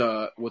this was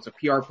a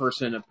PR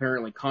person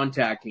apparently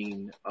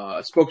contacting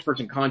a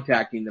spokesperson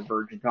contacting The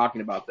Verge and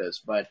talking about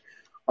this, but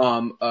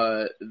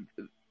The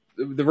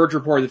Verge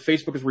reported that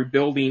Facebook is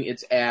rebuilding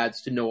its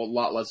ads to know a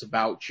lot less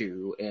about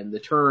you, and the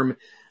term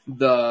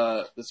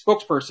the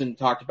spokesperson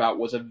talked about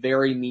was a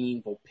very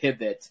meaningful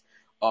pivot,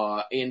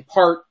 in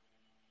part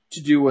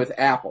to do with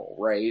Apple,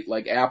 right?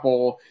 Like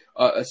Apple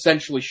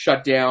essentially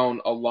shut down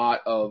a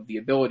lot of the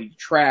ability to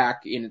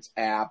track in its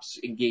apps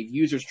and gave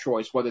users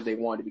choice whether they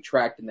wanted to be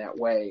tracked in that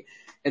way.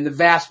 And the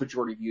vast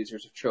majority of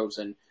users have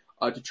chosen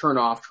to turn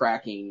off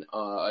tracking.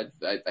 I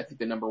think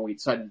the number we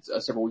cited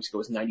several weeks ago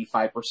was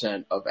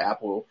 95% of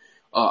Apple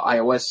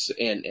iOS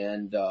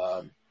and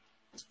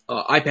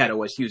iPad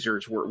OS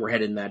users were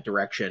headed in that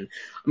direction.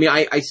 I mean,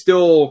 I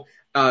still...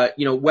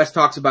 Wes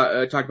talked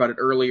about it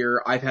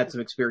earlier. I've had some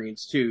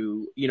experience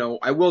too.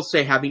 I will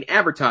say, having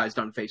advertised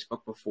on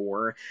Facebook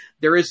before,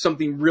 there is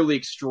something really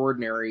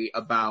extraordinary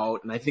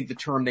about, and I think the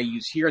term they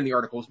use here in the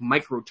article is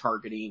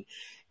micro-targeting.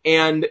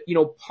 And,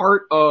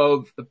 part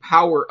of the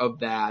power of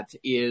that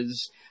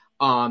is,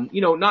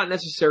 not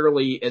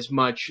necessarily as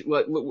much.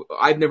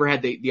 I've never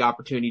had the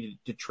opportunity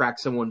to track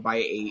someone by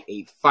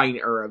a fine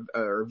or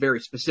a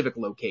very specific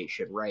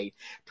location, right?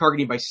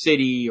 Targeting by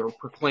city or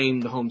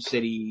proclaim the home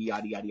city,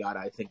 yada yada yada.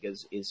 I think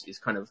is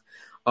kind of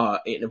an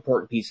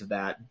important piece of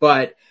that.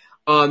 But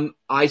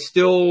I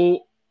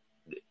still,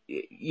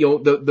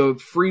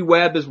 the free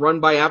web is run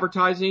by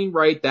advertising,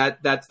 right?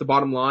 That's the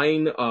bottom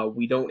line.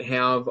 We don't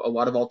have a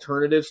lot of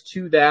alternatives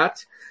to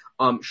that.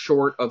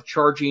 Short of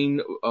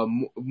charging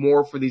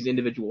more for these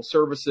individual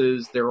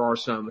services. There are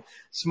some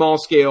small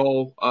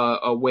scale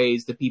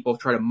ways that people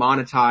try to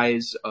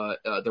monetize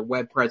their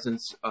web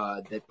presence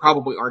that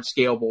probably aren't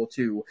scalable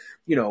to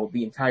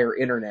the entire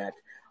internet.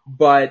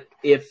 But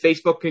if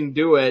Facebook can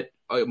do it,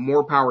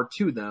 more power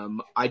to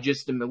them. I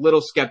just am a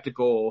little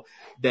skeptical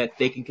that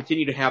they can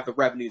continue to have the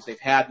revenues they've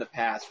had in the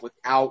past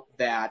without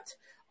that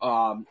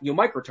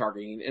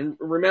micro-targeting. And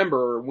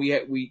remember,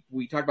 we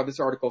talked about this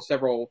article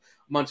several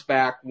months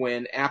back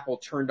when Apple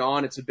turned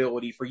on its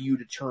ability for you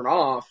to turn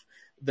off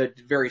the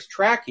various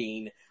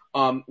tracking.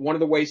 One of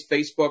the ways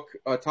Facebook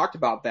talked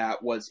about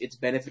that was its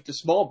benefit to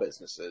small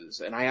businesses.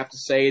 And I have to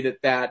say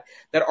that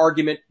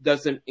argument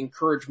doesn't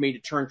encourage me to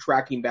turn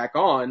tracking back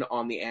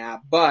on the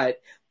app, but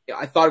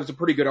I thought it was a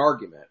pretty good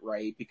argument,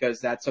 right? Because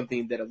that's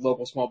something that a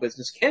local small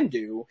business can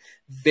do,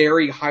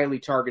 very highly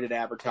targeted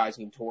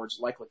advertising towards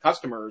likely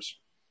customers,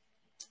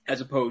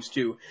 as opposed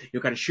to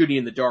kind of shooting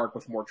in the dark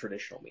with more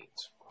traditional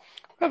means.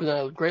 Having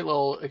a great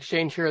little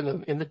exchange here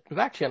in the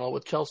back channel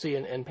with Chelsea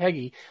and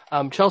Peggy.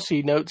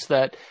 Chelsea notes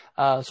that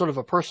sort of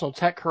a personal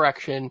tech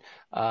correction,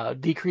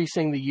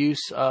 decreasing the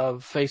use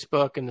of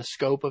Facebook and the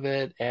scope of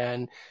it,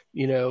 and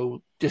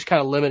just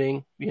kind of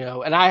limiting.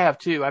 And I have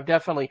too.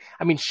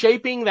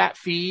 Shaping that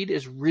feed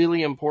is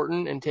really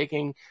important and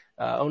taking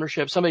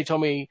ownership. Somebody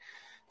told me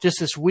just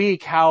this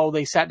week how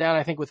they sat down,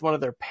 I think, with one of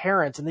their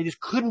parents, and they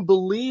just couldn't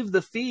believe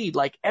the feed.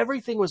 Like,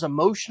 everything was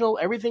emotional,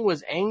 everything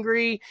was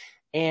angry,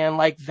 and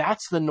like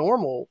that's the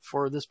normal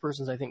for this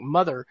person's, I think,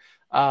 mother.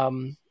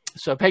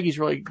 So Peggy's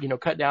really,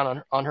 cut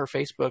down on her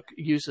Facebook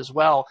use as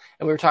well.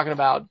 And we were talking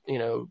about,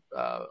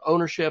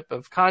 ownership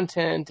of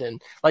content,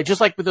 and just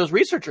like with those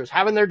researchers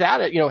having their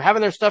data,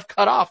 having their stuff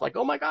cut off. Like,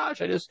 oh my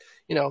gosh, I just,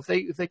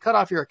 if they cut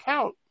off your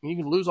account, you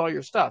can lose all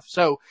your stuff.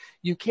 So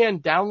you can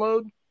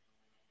download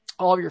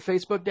all of your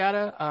Facebook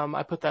data.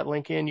 I put that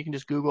link in. You can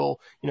just Google,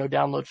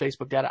 download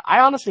Facebook data. I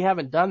honestly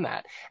haven't done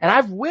that. And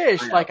I've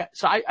wished,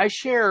 I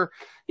share,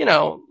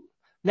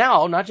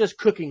 now not just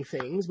cooking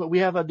things, but we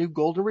have a new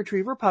golden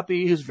retriever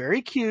puppy who's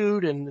very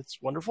cute, and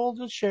it's wonderful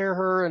to share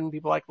her, and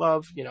people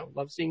love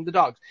seeing the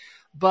dogs.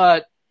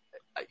 But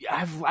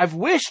I've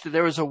wished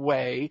there was a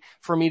way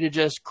for me to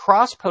just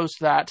cross post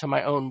that to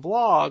my own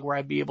blog where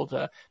I'd be able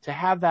to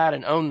have that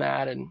and own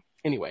that. And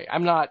anyway, I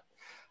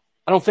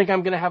don't think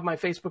I'm going to have my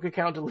Facebook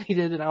account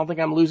deleted, and I don't think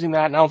I'm losing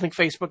that, and I don't think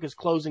Facebook is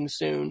closing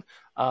soon.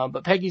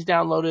 But Peggy's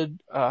downloaded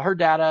her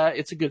data.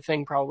 It's a good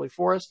thing probably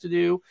for us to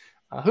do.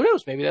 Who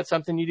knows? Maybe that's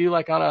something you do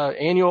on an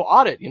annual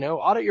audit,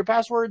 audit your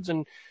passwords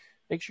and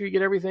make sure you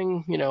get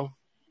everything,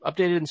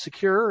 updated and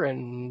secure,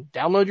 and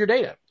download your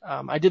data.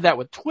 I did that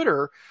with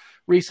Twitter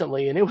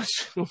recently, and it was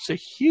a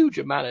huge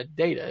amount of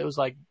data. It was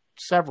like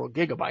several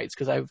gigabytes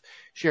because I've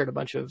shared a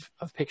bunch of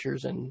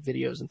pictures and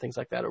videos and things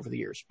like that over the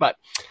years. But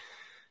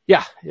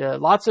yeah,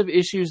 lots of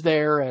issues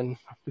there. And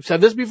we've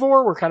said this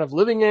before, we're kind of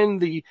living in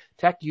the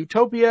tech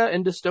utopia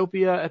and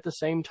dystopia at the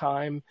same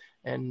time.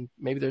 And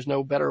maybe there's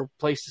no better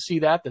place to see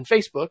that than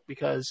Facebook,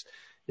 because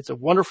it's a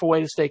wonderful way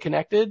to stay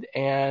connected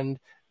and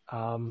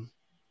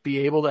be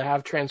able to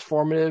have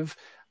transformative,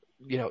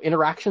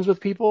 interactions with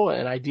people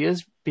and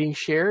ideas being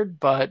shared.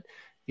 But,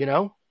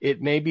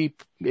 it may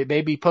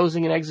be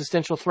posing an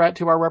existential threat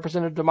to our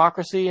representative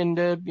democracy and,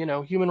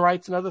 human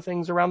rights and other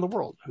things around the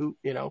world.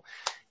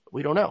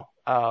 We don't know.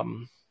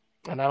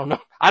 And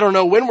I don't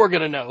know when we're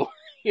going to know,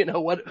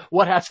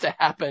 what has to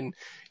happen?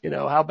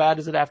 How bad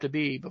does it have to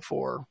be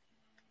before,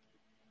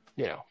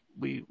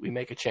 we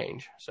make a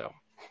change? So,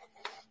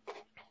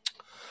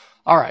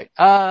 all right.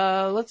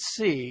 Let's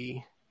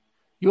see.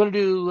 You want to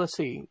do, let's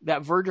see,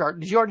 that Verge art.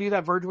 Did you already do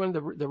that Verge one,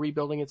 the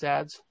rebuilding its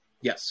ads?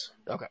 Yes.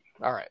 Okay.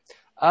 All right.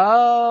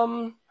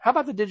 How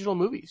about the digital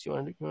movies? You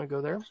want to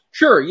go there?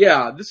 Sure.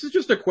 Yeah. This is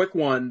just a quick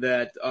one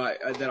that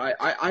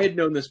I had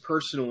known this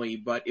personally,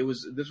 but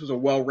this was a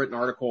well written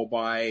article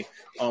by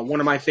one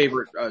of my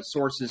favorite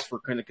sources for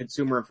kind of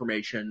consumer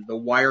information, the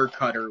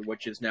Wirecutter,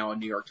 which is now a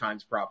New York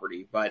Times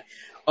property. But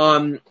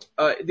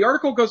the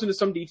article goes into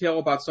some detail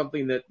about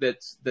something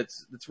that's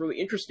really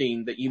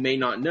interesting that you may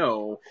not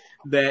know.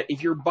 That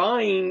if you're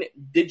buying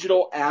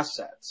digital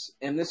assets,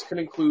 and this can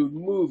include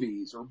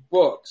movies or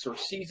books or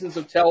seasons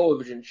of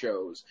television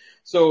shows.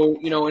 So,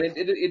 and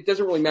it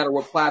doesn't really matter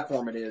what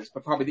platform it is,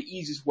 but probably the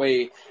easiest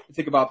way to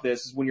think about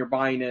this is when you're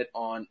buying it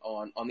on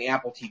the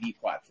Apple TV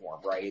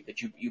platform, right?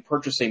 That you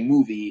purchase a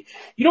movie,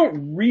 you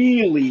don't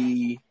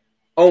really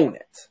own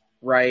it,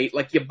 right?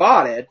 Like you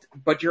bought it,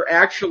 but you're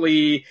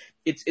actually,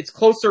 it's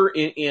closer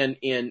in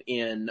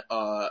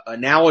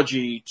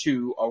analogy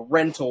to a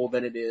rental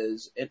than it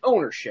is an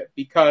ownership,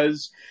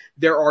 because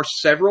there are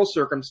several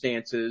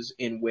circumstances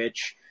in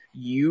which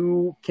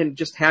you can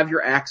just have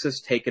your access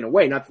taken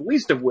away, not the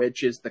least of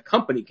which is the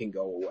company can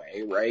go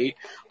away, right?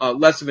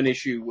 Less of an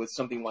issue with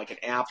something like an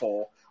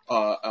Apple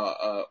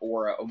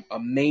or a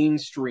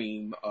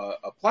mainstream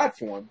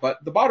platform.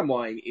 But the bottom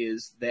line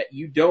is that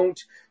you don't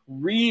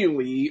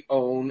really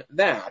own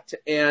that.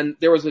 And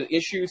there was an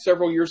issue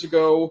several years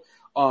ago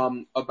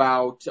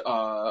about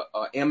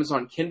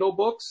Amazon Kindle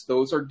books.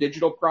 Those are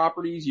digital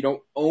properties. You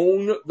don't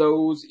own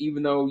those,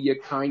 even though you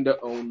kind of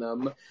own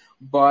them.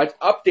 But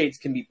updates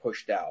can be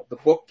pushed out. The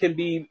book can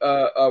be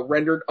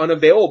rendered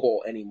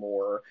unavailable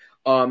anymore,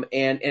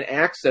 and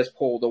access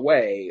pulled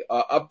away.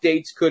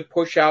 Updates could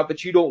push out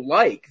that you don't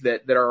like,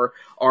 that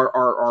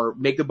are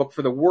make the book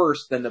for the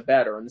worse than the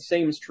better. And the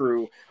same is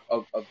true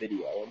of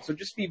video. And so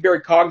just be very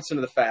cognizant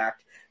of the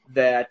fact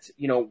that,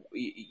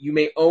 you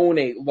may own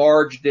a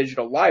large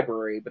digital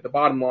library, but the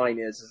bottom line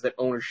is that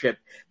ownership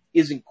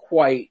isn't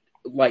quite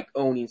like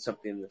owning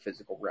something in the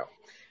physical realm.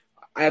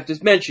 I have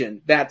to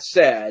mention, that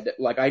said,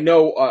 like I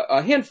know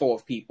a handful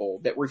of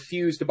people that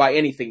refuse to buy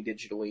anything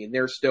digitally, and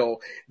they're still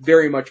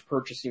very much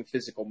purchasing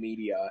physical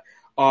media.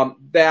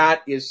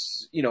 That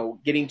is,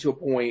 getting to a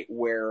point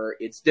where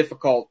it's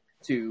difficult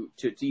to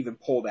even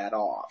pull that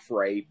off,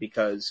 right?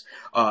 Because,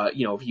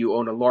 if you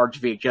own a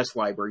large VHS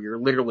library, you're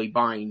literally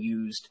buying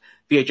used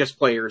VHS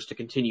players to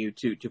continue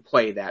to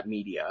play that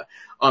media.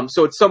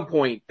 So at some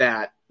point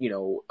that,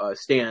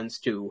 stands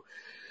to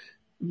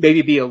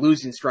maybe be a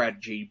losing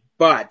strategy.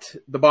 But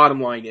the bottom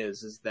line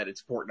is that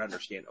it's important to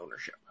understand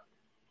ownership.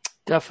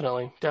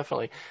 Definitely.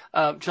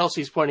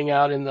 Chelsea's pointing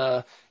out in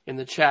the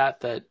chat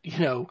that,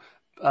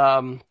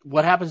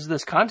 what happens to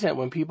this content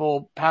when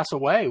people pass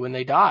away, when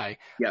they die?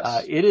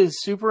 Yes. It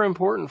is super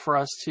important for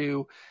us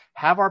to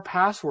have our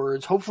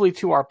passwords, hopefully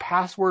to our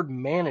password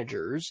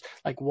managers.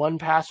 Like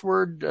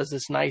 1Password does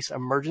this nice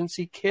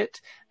emergency kit.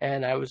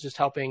 And I was just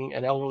helping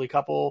an elderly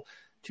couple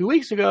 2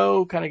 weeks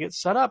ago kind of get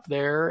set up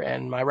there.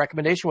 And my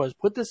recommendation was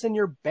put this in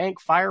your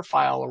bank fire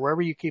file or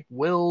wherever you keep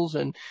wills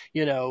and,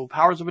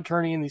 powers of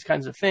attorney and these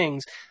kinds of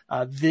things.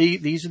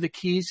 These are the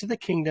keys to the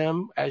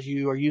kingdom as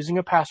you are using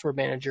a password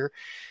manager.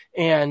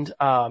 And,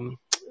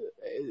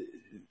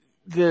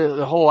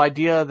 the whole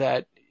idea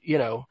that,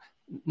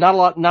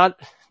 not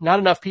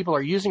enough people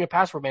are using a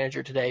password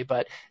manager today,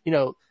 but,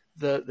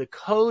 the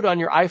code on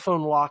your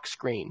iPhone lock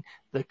screen,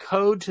 the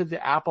code to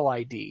the Apple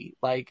ID,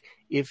 like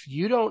if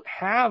you don't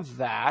have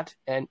that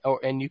and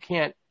you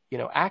can't,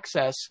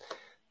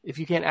 if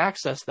you can't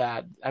access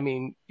that, I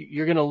mean,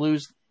 you're going to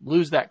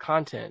lose that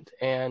content.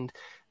 And,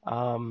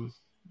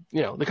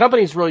 the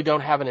companies really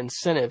don't have an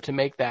incentive to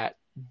make that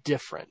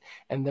different.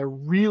 And there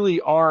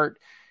really aren't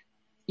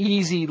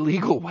easy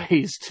legal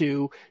ways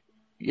to,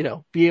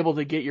 be able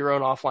to get your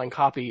own offline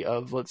copy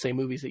of, let's say,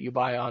 movies that you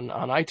buy on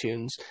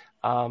iTunes,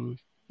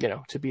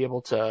 to be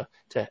able to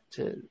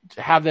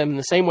have them in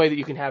the same way that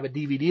you can have a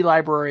DVD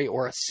library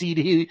or a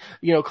CD,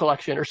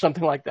 collection or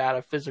something like that,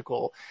 of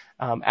physical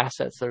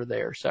assets that are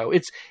there. So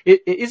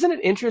isn't it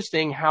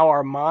interesting how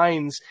our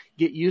minds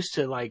get used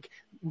to like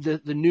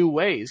the new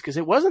ways? Because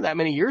it wasn't that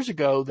many years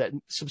ago that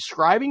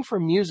subscribing for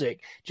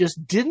music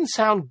just didn't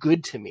sound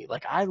good to me.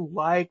 Like I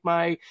like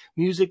my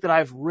music that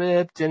I've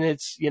ripped and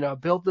it's,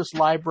 built this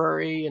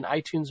library and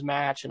iTunes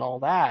Match and all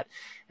that.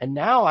 And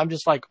now I'm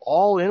just like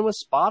all in with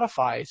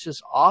Spotify. It's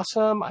just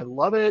awesome. I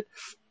love it.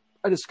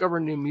 I discover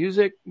new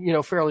music,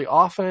 fairly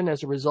often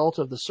as a result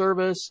of the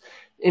service.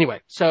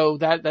 Anyway, so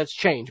that's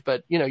changed.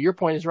 But, your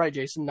point is right,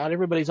 Jason. Not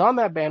everybody's on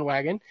that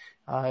bandwagon.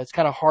 It's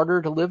kind of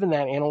harder to live in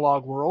that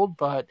analog world,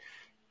 but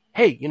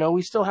hey,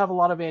 we still have a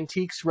lot of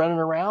antiques running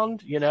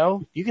around, you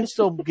can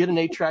still get an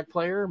 8-track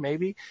player,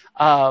 maybe.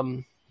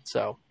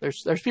 So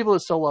there's people that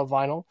still love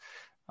vinyl.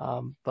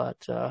 But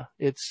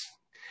it's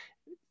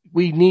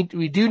we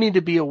do need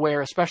to be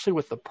aware, especially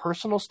with the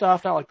personal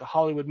stuff, not like the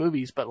Hollywood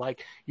movies, but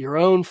like your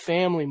own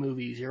family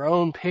movies, your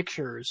own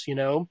pictures,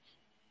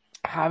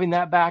 having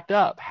that backed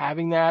up,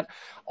 having that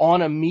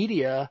on a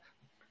media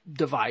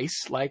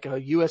device like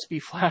a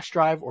USB flash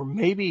drive or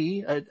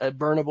maybe a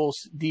burnable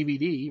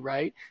DVD,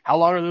 right? How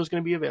long are those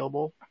going to be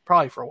available?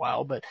 Probably for a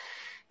while, but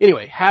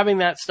anyway, having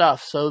that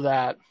stuff so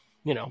that,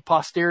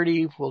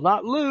 posterity will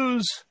not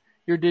lose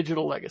your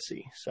digital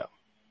legacy. So.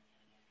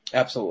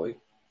 Absolutely.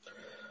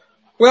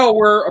 Well,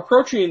 we're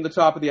approaching the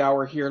top of the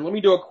hour here. Let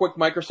me do a quick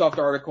Microsoft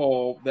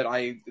article that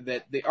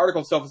the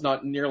article itself is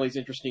not nearly as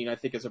interesting, I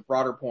think, as a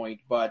broader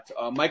point, but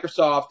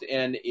Microsoft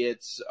and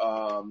its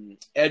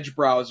Edge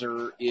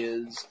browser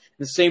is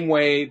the same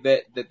way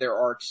that there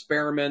are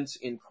experiments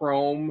in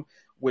Chrome,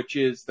 which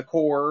is the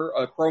core,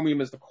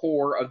 Chromium is the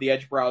core of the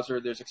Edge browser.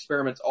 There's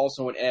experiments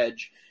also in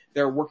Edge.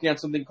 They're working on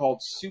something called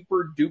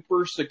Super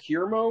Duper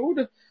Secure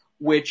Mode,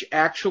 which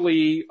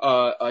actually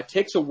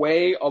takes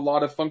away a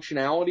lot of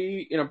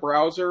functionality in a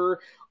browser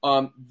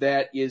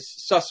that is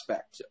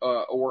suspect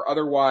or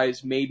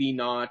otherwise maybe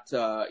not,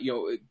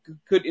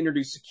 could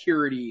introduce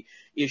security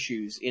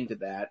issues into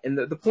that. And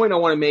the point I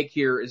want to make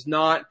here is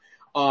not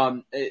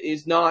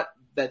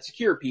that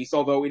secure piece,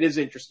 although it is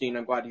interesting.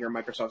 I'm glad to hear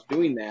Microsoft's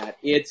doing that.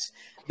 It's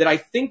that I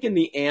think in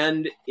the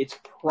end, it's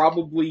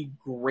probably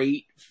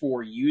great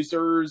for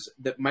users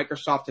that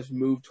Microsoft has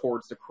moved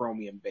towards the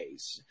Chromium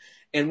base.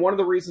 And one of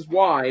the reasons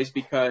why is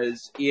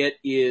because it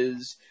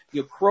is,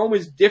 Chrome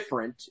is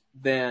different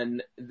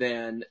than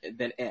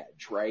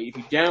Edge, right? If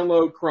you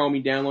download Chrome,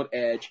 you download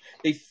Edge,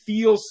 they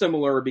feel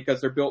similar because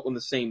they're built on the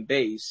same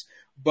base.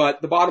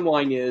 But the bottom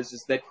line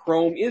is that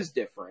Chrome is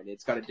different.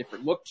 It's got a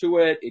different look to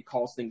it. It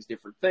calls things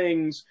different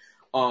things.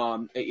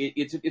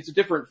 It's a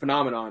different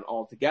phenomenon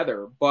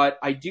altogether. But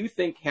I do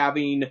think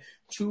having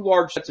two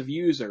large sets of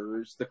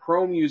users, the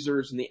Chrome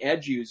users and the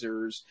Edge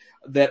users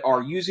that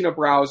are using a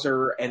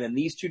browser, and then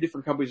these two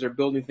different companies are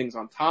building things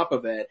on top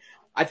of it,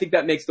 I think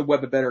that makes the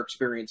web a better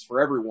experience for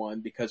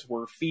everyone because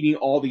we're feeding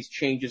all these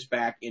changes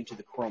back into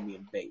the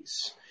Chromium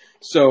base.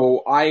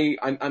 So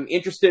I'm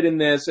interested in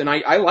this, and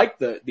I like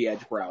the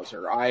Edge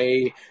browser.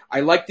 I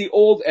like the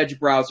old Edge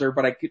browser,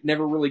 but I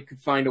never really could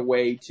find a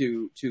way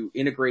to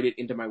integrate it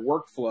into my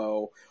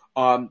workflow.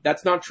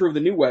 That's not true of the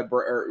new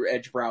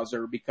Edge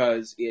browser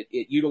because it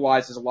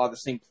utilizes a lot of the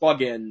same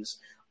plugins.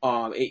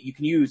 You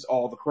can use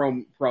all the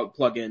Chrome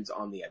plugins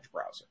on the Edge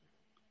browser.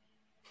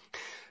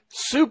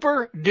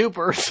 Super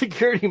duper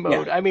security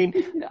mode. Yeah. I mean,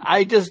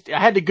 I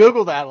had to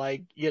Google that,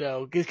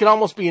 it could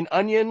almost be an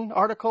Onion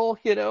article,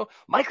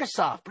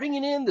 Microsoft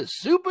bringing in the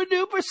super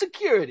duper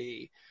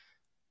security.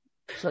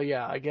 So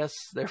yeah, I guess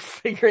they're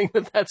figuring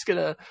that that's going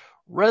to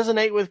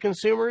resonate with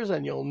consumers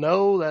and you'll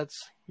know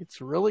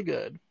it's really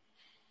good.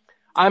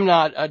 I'm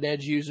not an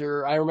Edge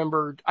user. I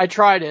remember I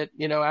tried it,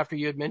 after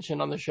you had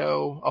mentioned on the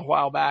show a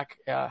while back,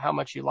 how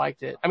much you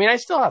liked it. I mean, I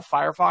still have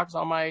Firefox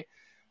on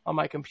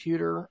my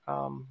computer.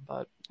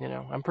 But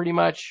I'm pretty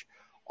much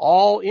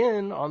all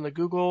in on the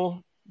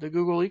Google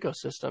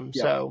ecosystem.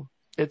 Yeah. So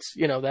it's,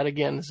 that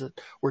again,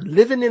 we're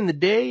living in the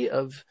day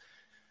of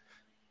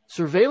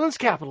surveillance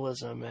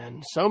capitalism.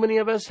 And so many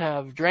of us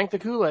have drank the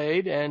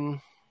Kool-Aid, and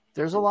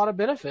there's a lot of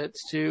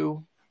benefits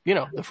to,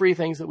 the free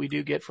things that we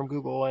do get from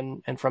Google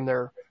and from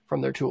their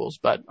tools.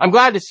 But I'm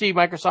glad to see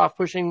Microsoft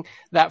pushing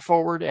that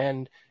forward.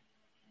 And,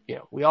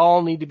 we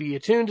all need to be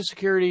attuned to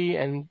security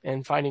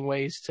and finding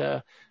ways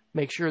to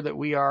make sure that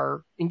we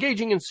are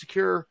engaging in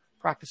secure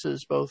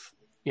practices, both,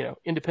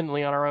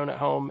 independently on our own at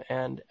home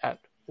and at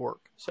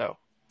work. So,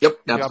 yep,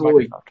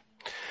 absolutely.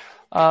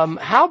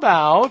 How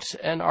about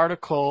an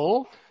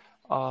article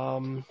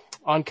on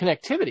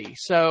connectivity?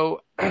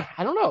 So,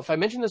 I don't know if I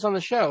mentioned this on the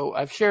show.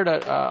 I've shared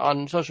it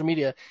on social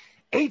media.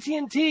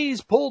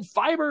 AT&T's pulled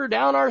fiber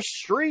down our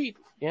street,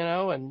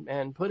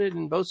 and put it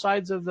in both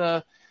sides of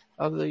the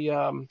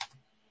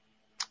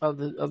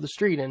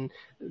street. And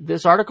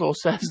this article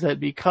says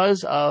that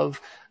because of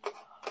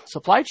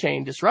supply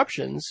chain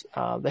disruptions,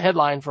 the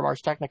headline from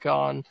Ars Technica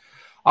on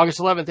August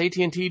 11th,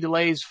 AT&T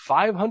delays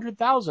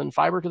 500,000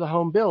 fiber to the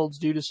home builds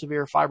due to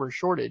severe fiber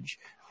shortage.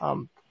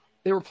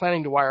 They were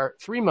planning to wire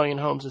 3 million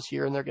homes this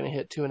year, and they're going to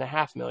hit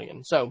 2.5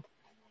 million. So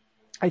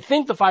I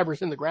think the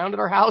fiber's in the ground at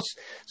our house.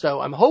 So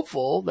I'm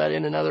hopeful that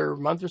in another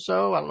month or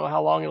so, I don't know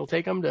how long it'll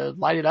take them to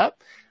light it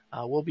up,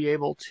 we'll be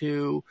able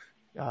to,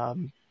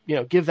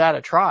 give that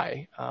a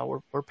try.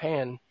 We're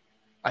paying,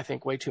 I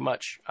think, way too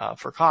much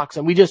for Cox,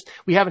 and we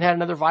haven't had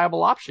another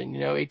viable option.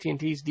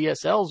 AT&T's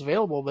DSL is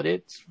available, but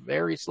it's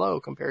very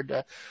slow compared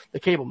to the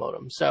cable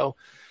modem. So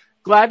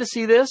glad to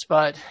see this,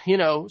 but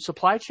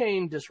supply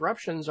chain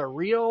disruptions are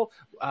real.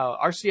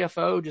 Our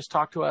CFO just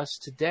talked to us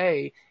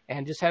today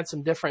and just had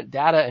some different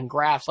data and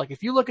graphs. Like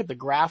if you look at the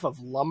graph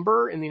of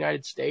lumber in the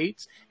United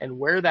States and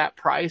where that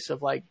price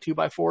of like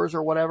 2x4s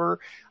or whatever,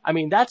 I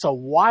mean, that's a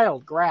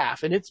wild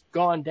graph, and it's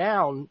gone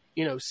down,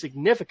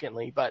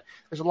 significantly, but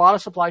there's a lot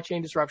of supply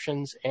chain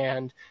disruptions,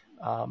 and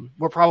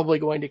we're probably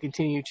going to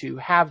continue to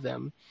have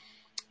them.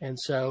 And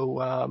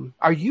so,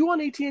 are you on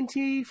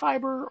AT&T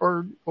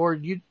fiber, or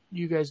you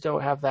guys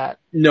don't have that?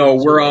 No,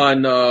 we're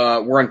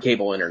on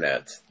cable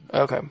internet.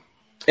 Okay.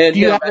 And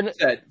yeah, that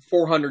said,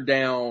 400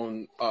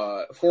 down,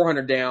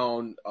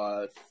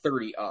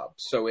 30 up.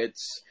 So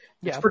it's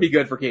pretty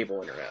good for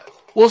cable internet.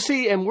 We'll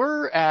see, and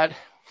we're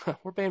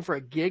paying for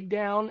a gig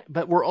down,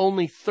 but we're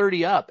only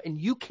 30 up, and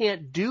you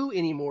can't do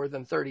any more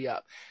than 30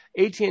 up.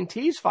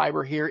 AT&T's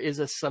fiber here is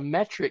a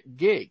symmetric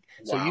gig,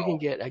 so you can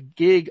get a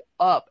gig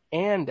up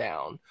and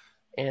down.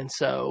 And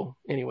so,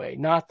 anyway,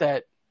 not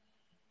that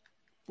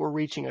we're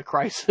reaching a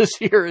crisis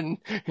here, and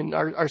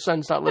our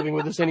son's not living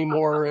with us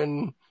anymore,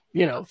 and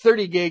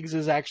 30 gigs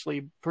is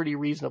actually pretty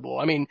reasonable.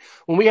 I mean,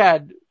 when we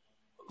had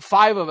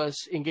 5 of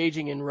us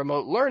engaging in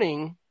remote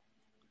learning,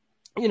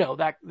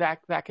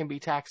 that can be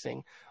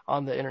taxing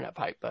on the internet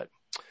pipe. But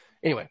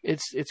anyway,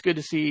 it's good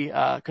to see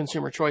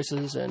consumer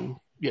choices, and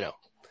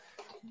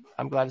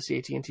I'm glad to see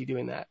AT&T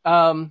doing that.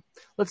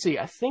 Let's see.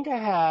 I think I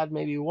had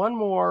maybe one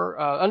more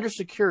under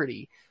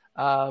security.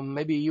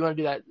 Maybe you want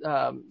to do that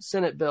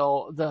Senate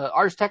bill, the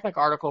Ars Technica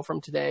article from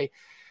today.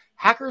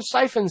 Hackers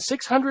siphon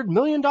 $600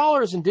 million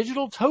in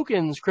digital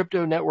tokens,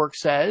 crypto network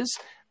says.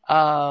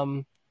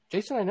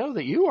 Jason, I know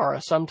that you are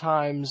a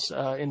sometimes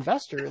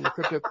investor in the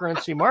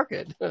cryptocurrency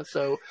market.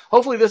 So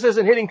hopefully this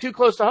isn't hitting too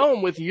close to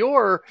home with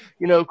your,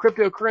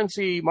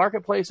 cryptocurrency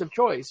marketplace of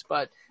choice.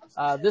 But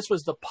this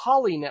was the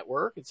Poly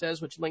network, it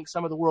says, which links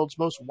some of the world's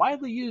most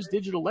widely used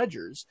digital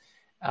ledgers.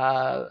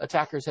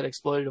 Attackers had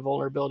exploited a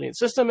vulnerability in the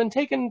system and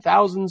taken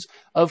thousands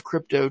of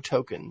crypto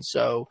tokens.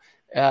 So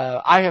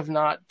I have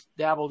not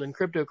dabbled in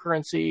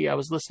cryptocurrency. I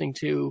was listening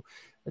to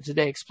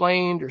Today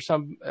Explained or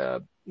some,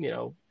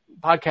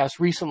 podcast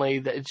recently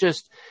that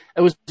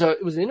it was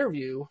an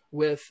interview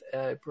with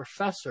a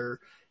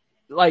professor,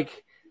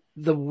 like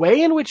the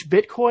way in which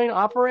Bitcoin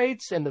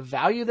operates and the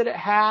value that it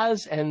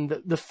has and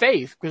the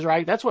faith, because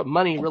that's what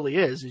money really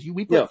is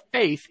we put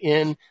faith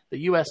in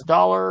the US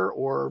dollar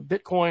or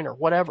Bitcoin or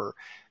whatever.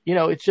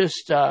 It's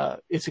just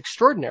it's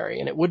extraordinary,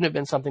 and it wouldn't have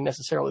been something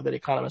necessarily that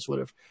economists would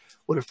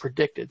have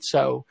predicted.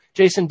 So,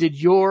 Jason,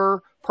 did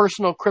your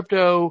personal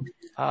crypto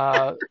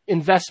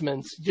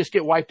investments just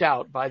get wiped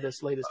out by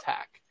this latest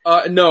hack?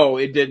 No,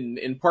 it didn't.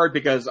 In part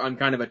because I'm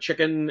kind of a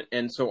chicken,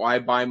 and so I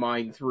buy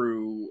mine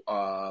through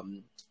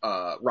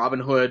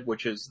Robinhood,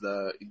 which is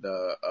the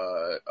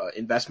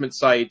investment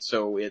site.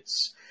 So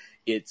it's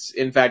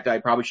in fact, I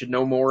probably should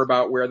know more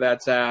about where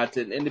that's at.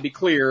 And to be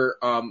clear,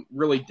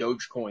 really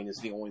Dogecoin is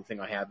the only thing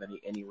I have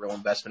any real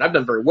investment. I've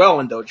done very well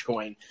in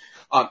Dogecoin.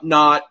 I'm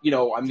not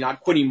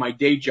quitting my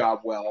day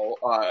job well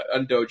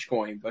on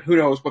Dogecoin, but who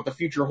knows what the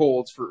future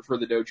holds for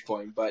the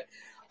Dogecoin. But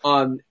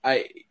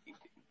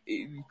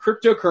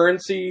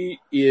cryptocurrency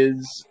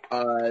is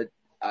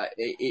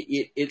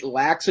it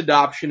lacks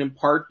adoption in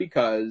part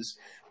because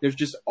there's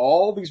just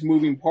all these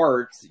moving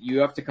parts that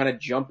you have to kind of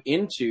jump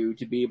into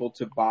to be able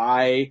to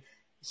buy,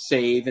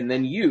 save, and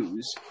then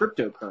use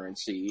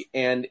cryptocurrency,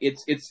 and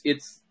it's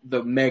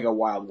the mega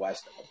wild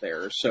west out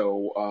there.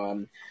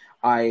 So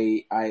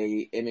I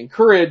am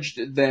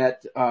encouraged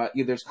that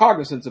there's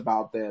cognizance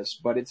about this,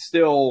 but it's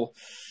still.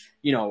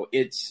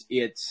 It's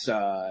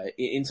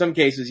in some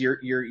cases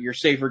you're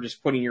safer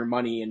just putting your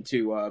money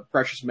into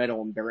precious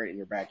metal and burying it in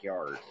your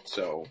backyard.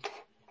 So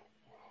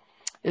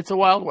it's a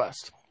wild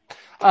west.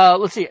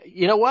 Let's see.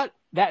 You know what?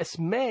 I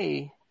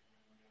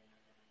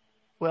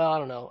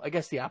don't know. I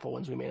guess the Apple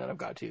ones we may not have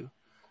got to.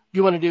 Do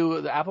you want to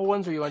do the Apple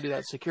ones, or you want to do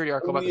that security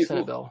article about the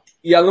Senate bill?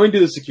 Yeah, let me do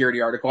the security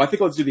article. I think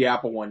let's do the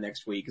Apple one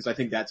next week, because I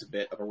think that's a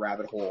bit of a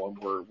rabbit hole,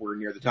 and we're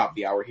near the top of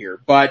the hour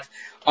here. But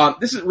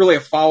this is really a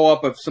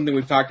follow-up of something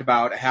we've talked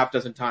about a half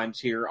dozen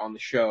times here on the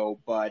show.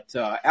 But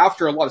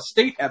after a lot of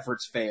state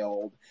efforts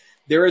failed,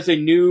 there is a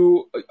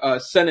new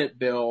Senate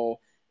bill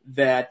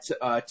that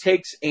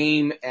takes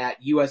aim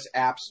at U.S.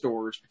 app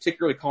stores,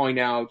 particularly calling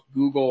out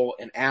Google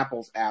and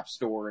Apple's app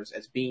stores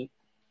as being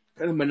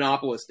kind of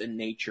monopolist in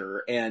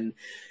nature. And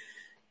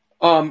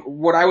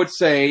what I would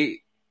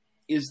say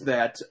is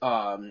that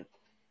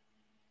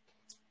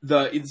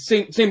the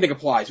same thing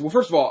applies. Well,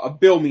 first of all, a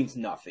bill means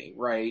nothing,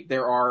 right?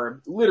 There are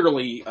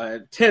literally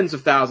tens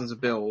of thousands of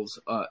bills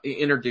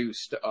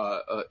introduced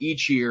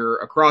each year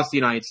across the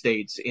United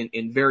States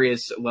in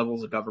various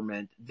levels of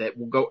government that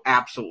will go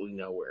absolutely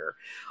nowhere.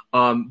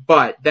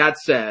 But that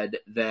said,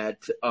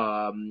 that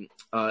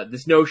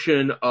this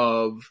notion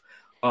of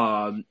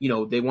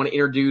they want to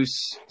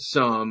introduce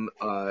some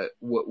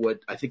what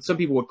I think some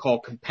people would call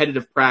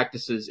competitive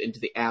practices into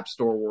the App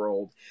Store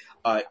world.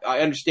 I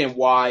understand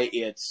why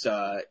it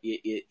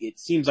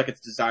seems like it's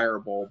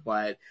desirable,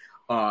 but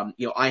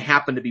I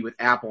happen to be with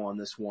Apple on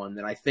this one,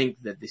 that I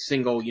think that the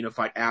single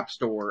unified app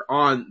store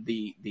on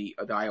the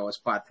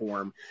iOS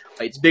platform,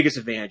 its biggest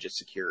advantage is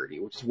security,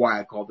 which is why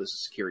I called this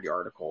a security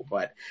article.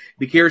 But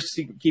be curious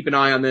to keep an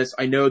eye on this.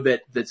 I know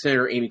that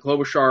Senator Amy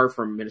Klobuchar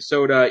from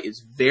Minnesota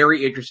is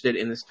very interested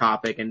in this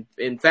topic, and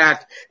in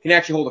fact can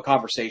actually hold a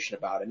conversation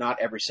about it.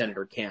 Not every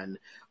senator can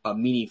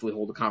meaningfully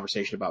hold a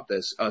conversation about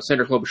this.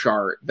 Senator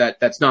Klobuchar,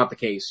 that's not the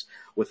case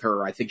with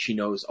her. I think she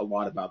knows a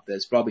lot about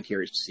this, but I'll be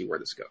curious to see where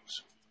this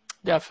goes.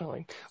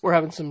 Definitely. We're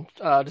having some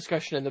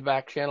discussion in the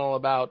back channel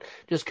about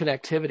just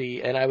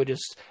connectivity, and I would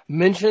just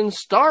mention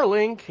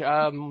Starlink.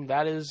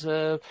 That is,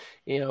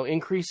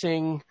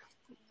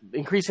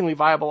 increasingly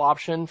viable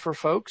option for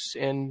folks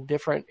in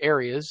different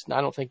areas. I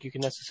don't think you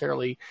can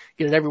necessarily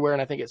get it everywhere,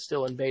 and I think it's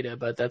still in beta,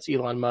 but that's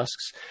Elon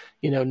Musk's,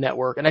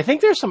 network. And I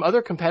think there's some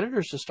other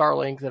competitors to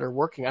Starlink that are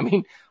working. I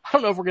mean, I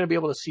don't know if we're going to be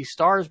able to see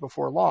stars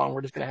before long.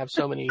 We're just going to have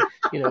so many,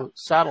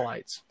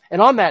 satellites.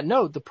 And on that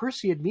note, the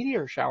Perseid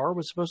meteor shower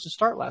was supposed to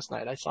start last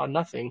night. I saw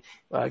nothing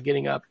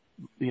getting up,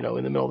 in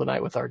the middle of the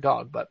night with our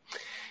dog. But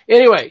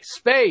anyway,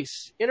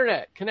 space,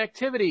 internet,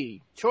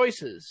 connectivity,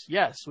 choices.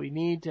 Yes, we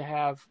need to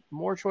have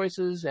more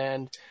choices.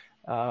 And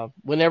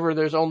whenever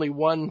there's only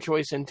one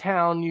choice in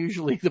town,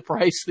 usually the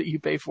price that you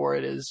pay for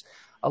it is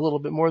a little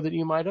bit more than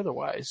you might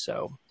otherwise.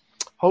 So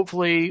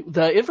hopefully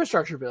the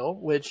infrastructure bill,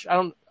 which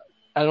I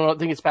don't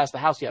think it's passed the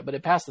House yet, but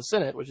it passed the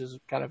Senate, which is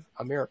kind of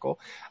a miracle,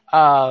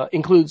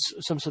 includes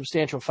some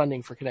substantial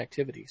funding for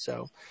connectivity.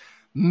 So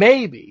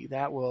maybe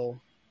that will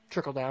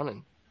trickle down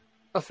and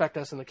affect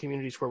us in the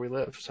communities where we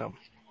live. So,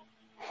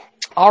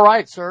 all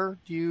right, sir.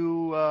 Do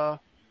you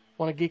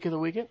want a Geek of the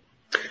Weekend?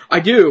 I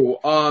do.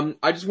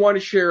 I just want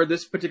to share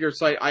this particular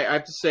site. I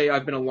have to say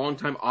I've been a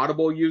longtime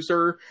Audible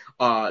user.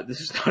 This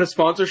is not a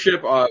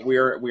sponsorship. We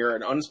are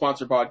an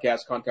unsponsored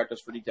podcast. Contact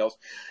us for details.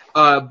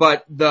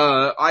 But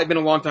I've been a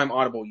longtime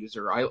Audible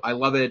user. I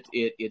love it.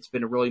 It's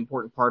been a really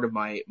important part of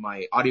my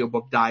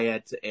audiobook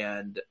diet.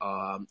 And,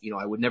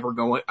 I would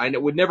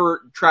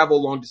never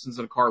travel long distance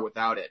in a car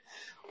without it.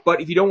 But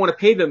if you don't want to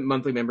pay the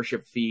monthly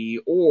membership fee,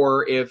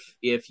 or if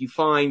you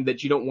find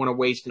that you don't want to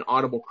waste an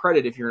Audible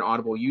credit if you're an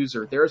Audible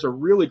user, there's a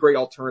really great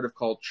alternative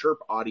called Chirp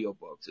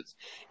Audiobooks. It's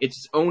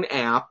its own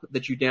app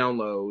that you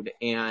download,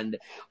 and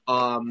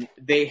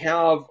they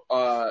have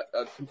a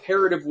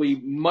comparatively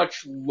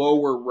much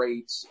lower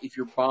rates if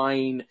you're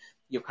buying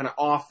kind of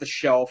off the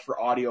shelf for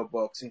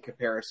audiobooks in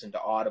comparison to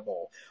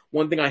Audible.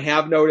 One thing I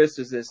have noticed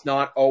is it's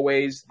not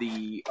always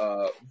the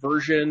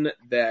version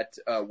that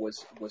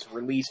was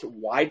released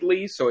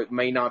widely, so it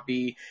may not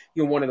be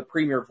one of the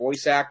premier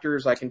voice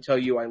actors. I can tell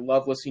you I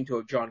love listening to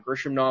a John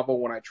Grisham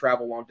novel when I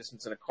travel long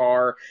distance in a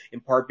car,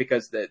 in part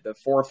because the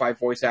 4 or 5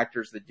 voice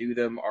actors that do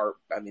them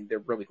they're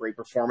really great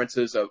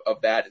performances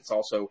of that. It's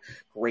also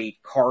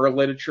great car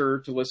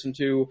literature to listen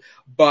to.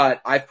 But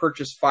I've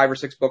purchased 5 or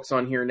 6 books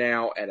on here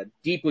now at a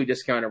deeply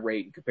discounted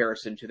rate in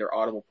comparison to their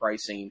Audible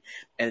pricing,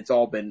 and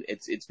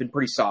it's been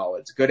pretty solid.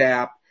 It's a good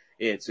app.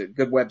 It's a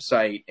good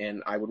website,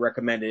 and I would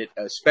recommend it,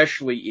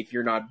 especially if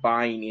you're not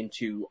buying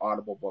into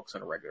Audible books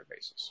on a regular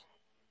basis.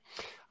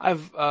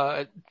 I've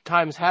at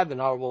times had an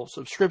Audible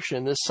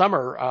subscription. This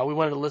summer, we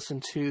wanted to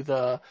listen to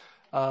the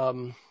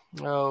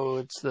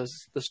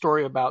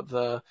story about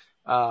the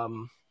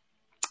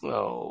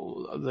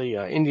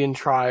Indian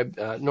tribe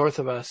north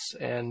of us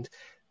and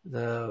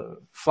the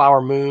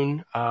Flower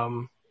Moon.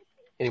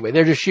 Anyway,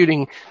 they're just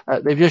shooting.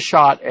 They've just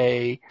shot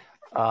a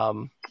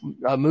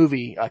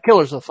movie.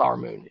 Killers of the Flower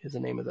Moon is the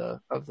name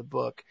of the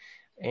book,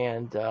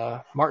 and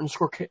Martin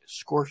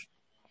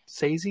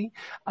Scorsese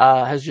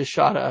has just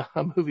shot a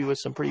movie with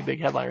some pretty big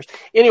headliners.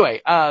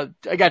 Anyway, I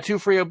got 2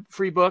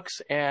 free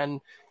books,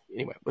 and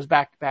anyway, was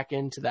back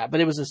into that. But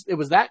it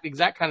was that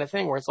exact kind of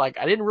thing where it's like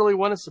I didn't really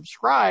want to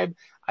subscribe.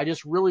 I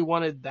just really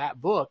wanted that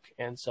book,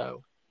 and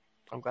so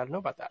I'm glad to know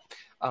about that.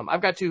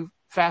 I've got 2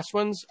 fast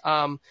ones.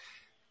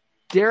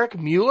 Derek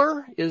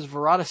Mueller is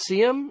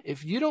Veritaseum.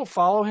 If you don't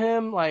follow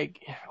him,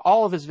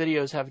 all of his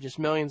videos have just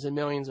millions and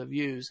millions of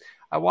views.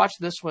 I watched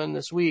this one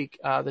this week.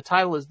 The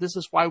title is "This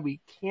is Why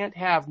We Can't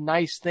Have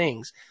Nice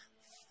Things."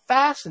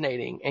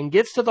 Fascinating, and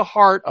gets to the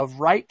heart of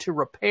right to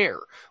repair,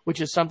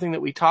 which is something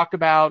that we talked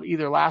about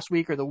either last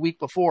week or the week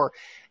before.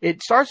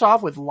 It starts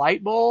off with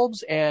light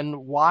bulbs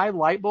and why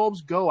light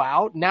bulbs go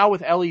out. Now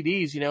with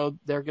LEDs,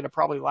 they're going to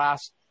probably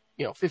last,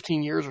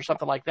 15 years or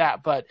something like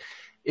that. But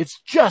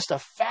it's just a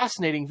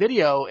fascinating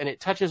video, and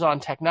it touches on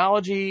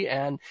technology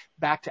and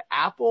back to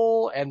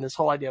Apple and this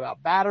whole idea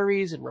about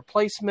batteries and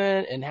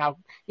replacement and how,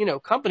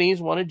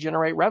 companies want to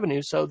generate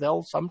revenue. So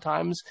they'll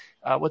sometimes,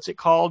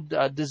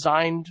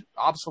 designed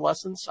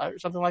obsolescence or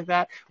something like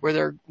that,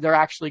 where they're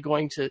actually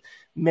going to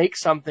make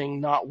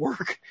something not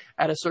work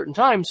at a certain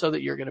time so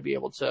that you're going to be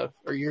able to,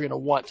 or you're going to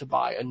want to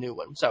buy a new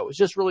one. So it's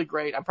just really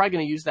great. I'm probably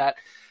going to use that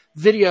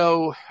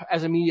video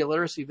as a media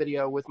literacy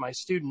video with my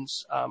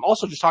students.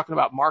 Also just talking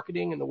about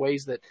marketing and the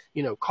ways that,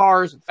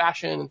 cars and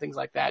fashion and things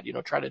like that,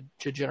 try to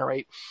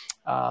generate,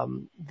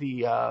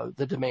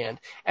 the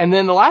demand. And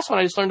then the last one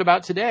I just learned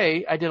about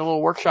today, I did a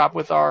little workshop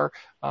with our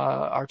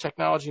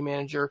technology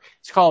manager.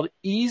 It's called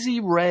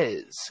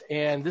EasyRes.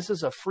 And this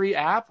is a free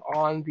app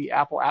on the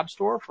Apple App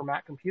Store for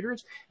Mac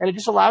computers. And it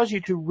just allows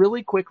you to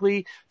really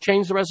quickly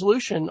change the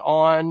resolution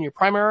on your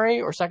primary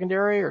or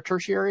secondary or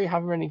tertiary,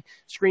 however many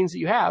screens that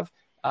you have.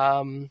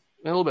 A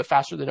little bit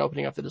faster than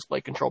opening up the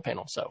display control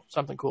panel. So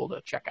something cool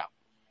to check out.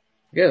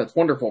 Yeah, that's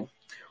wonderful.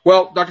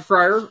 Well, Dr.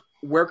 Fryer,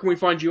 where can we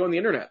find you on the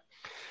internet?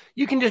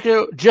 You can just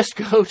go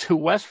to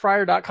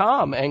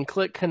wesfryer.com and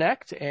click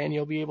connect, and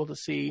you'll be able to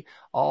see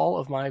all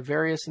of my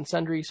various and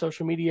sundry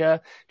social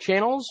media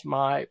channels.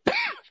 My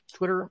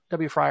Twitter,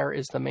 W Fryer,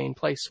 is the main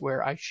place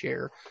where I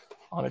share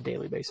on a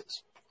daily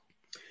basis.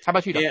 How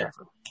about you, Dr.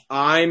 Effer?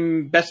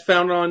 I'm best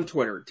found on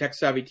Twitter, Tech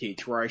Savvy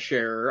Teach, where I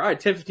share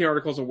 10, 15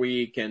 articles a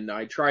week, and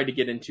I try to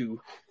get into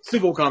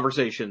civil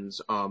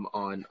conversations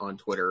on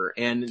Twitter.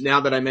 And now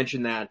that I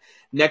mentioned that,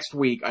 next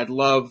week I'd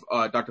love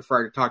Dr.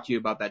 Fryer to talk to you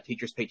about that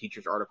Teachers Pay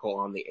Teachers article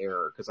on the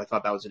air, because I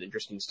thought that was an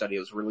interesting study. It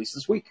was released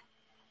this week.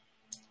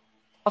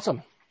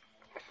 Awesome.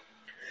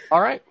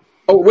 All right.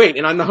 Oh wait,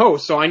 and I'm the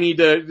host, so I need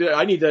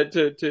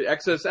to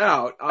X this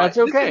out. That's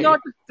okay.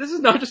 This is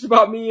not just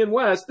about me and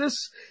Wes.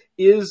 This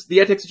is the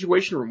EdTech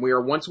Situation Room. We are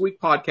a once a week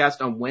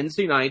podcast on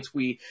Wednesday nights.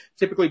 We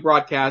typically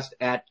broadcast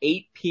at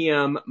 8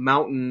 p.m.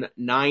 Mountain,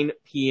 9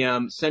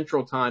 p.m.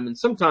 Central Time, and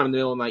sometime in the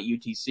middle of the night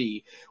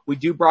UTC. We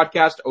do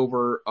broadcast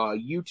over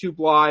YouTube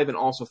Live and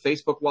also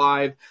Facebook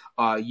Live.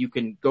 You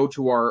can go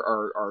to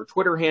our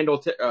Twitter handle,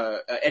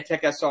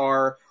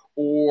 EdTechSR,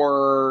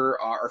 or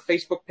our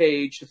Facebook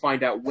page to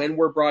find out when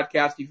we're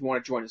broadcasting. If you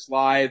want to join us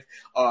live,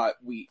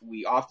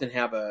 we often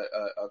have a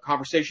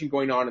conversation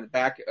going on in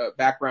the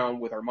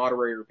background with our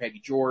moderator, Peggy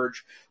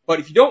George. But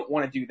if you don't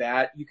want to do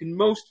that, you can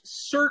most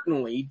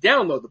certainly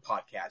download the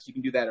podcast. You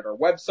can do that at our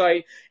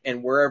website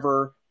and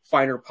wherever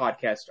finer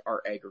podcasts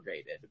are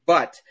aggregated.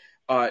 But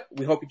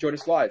we hope you join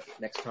us live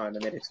next time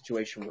in the EdTech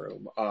Situation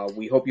Room.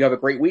 We hope you have a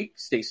great week.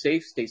 Stay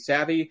safe, stay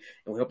savvy,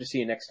 and we hope to see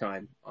you next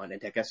time on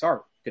EdTech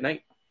SR. Good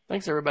night.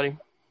 Thanks, everybody.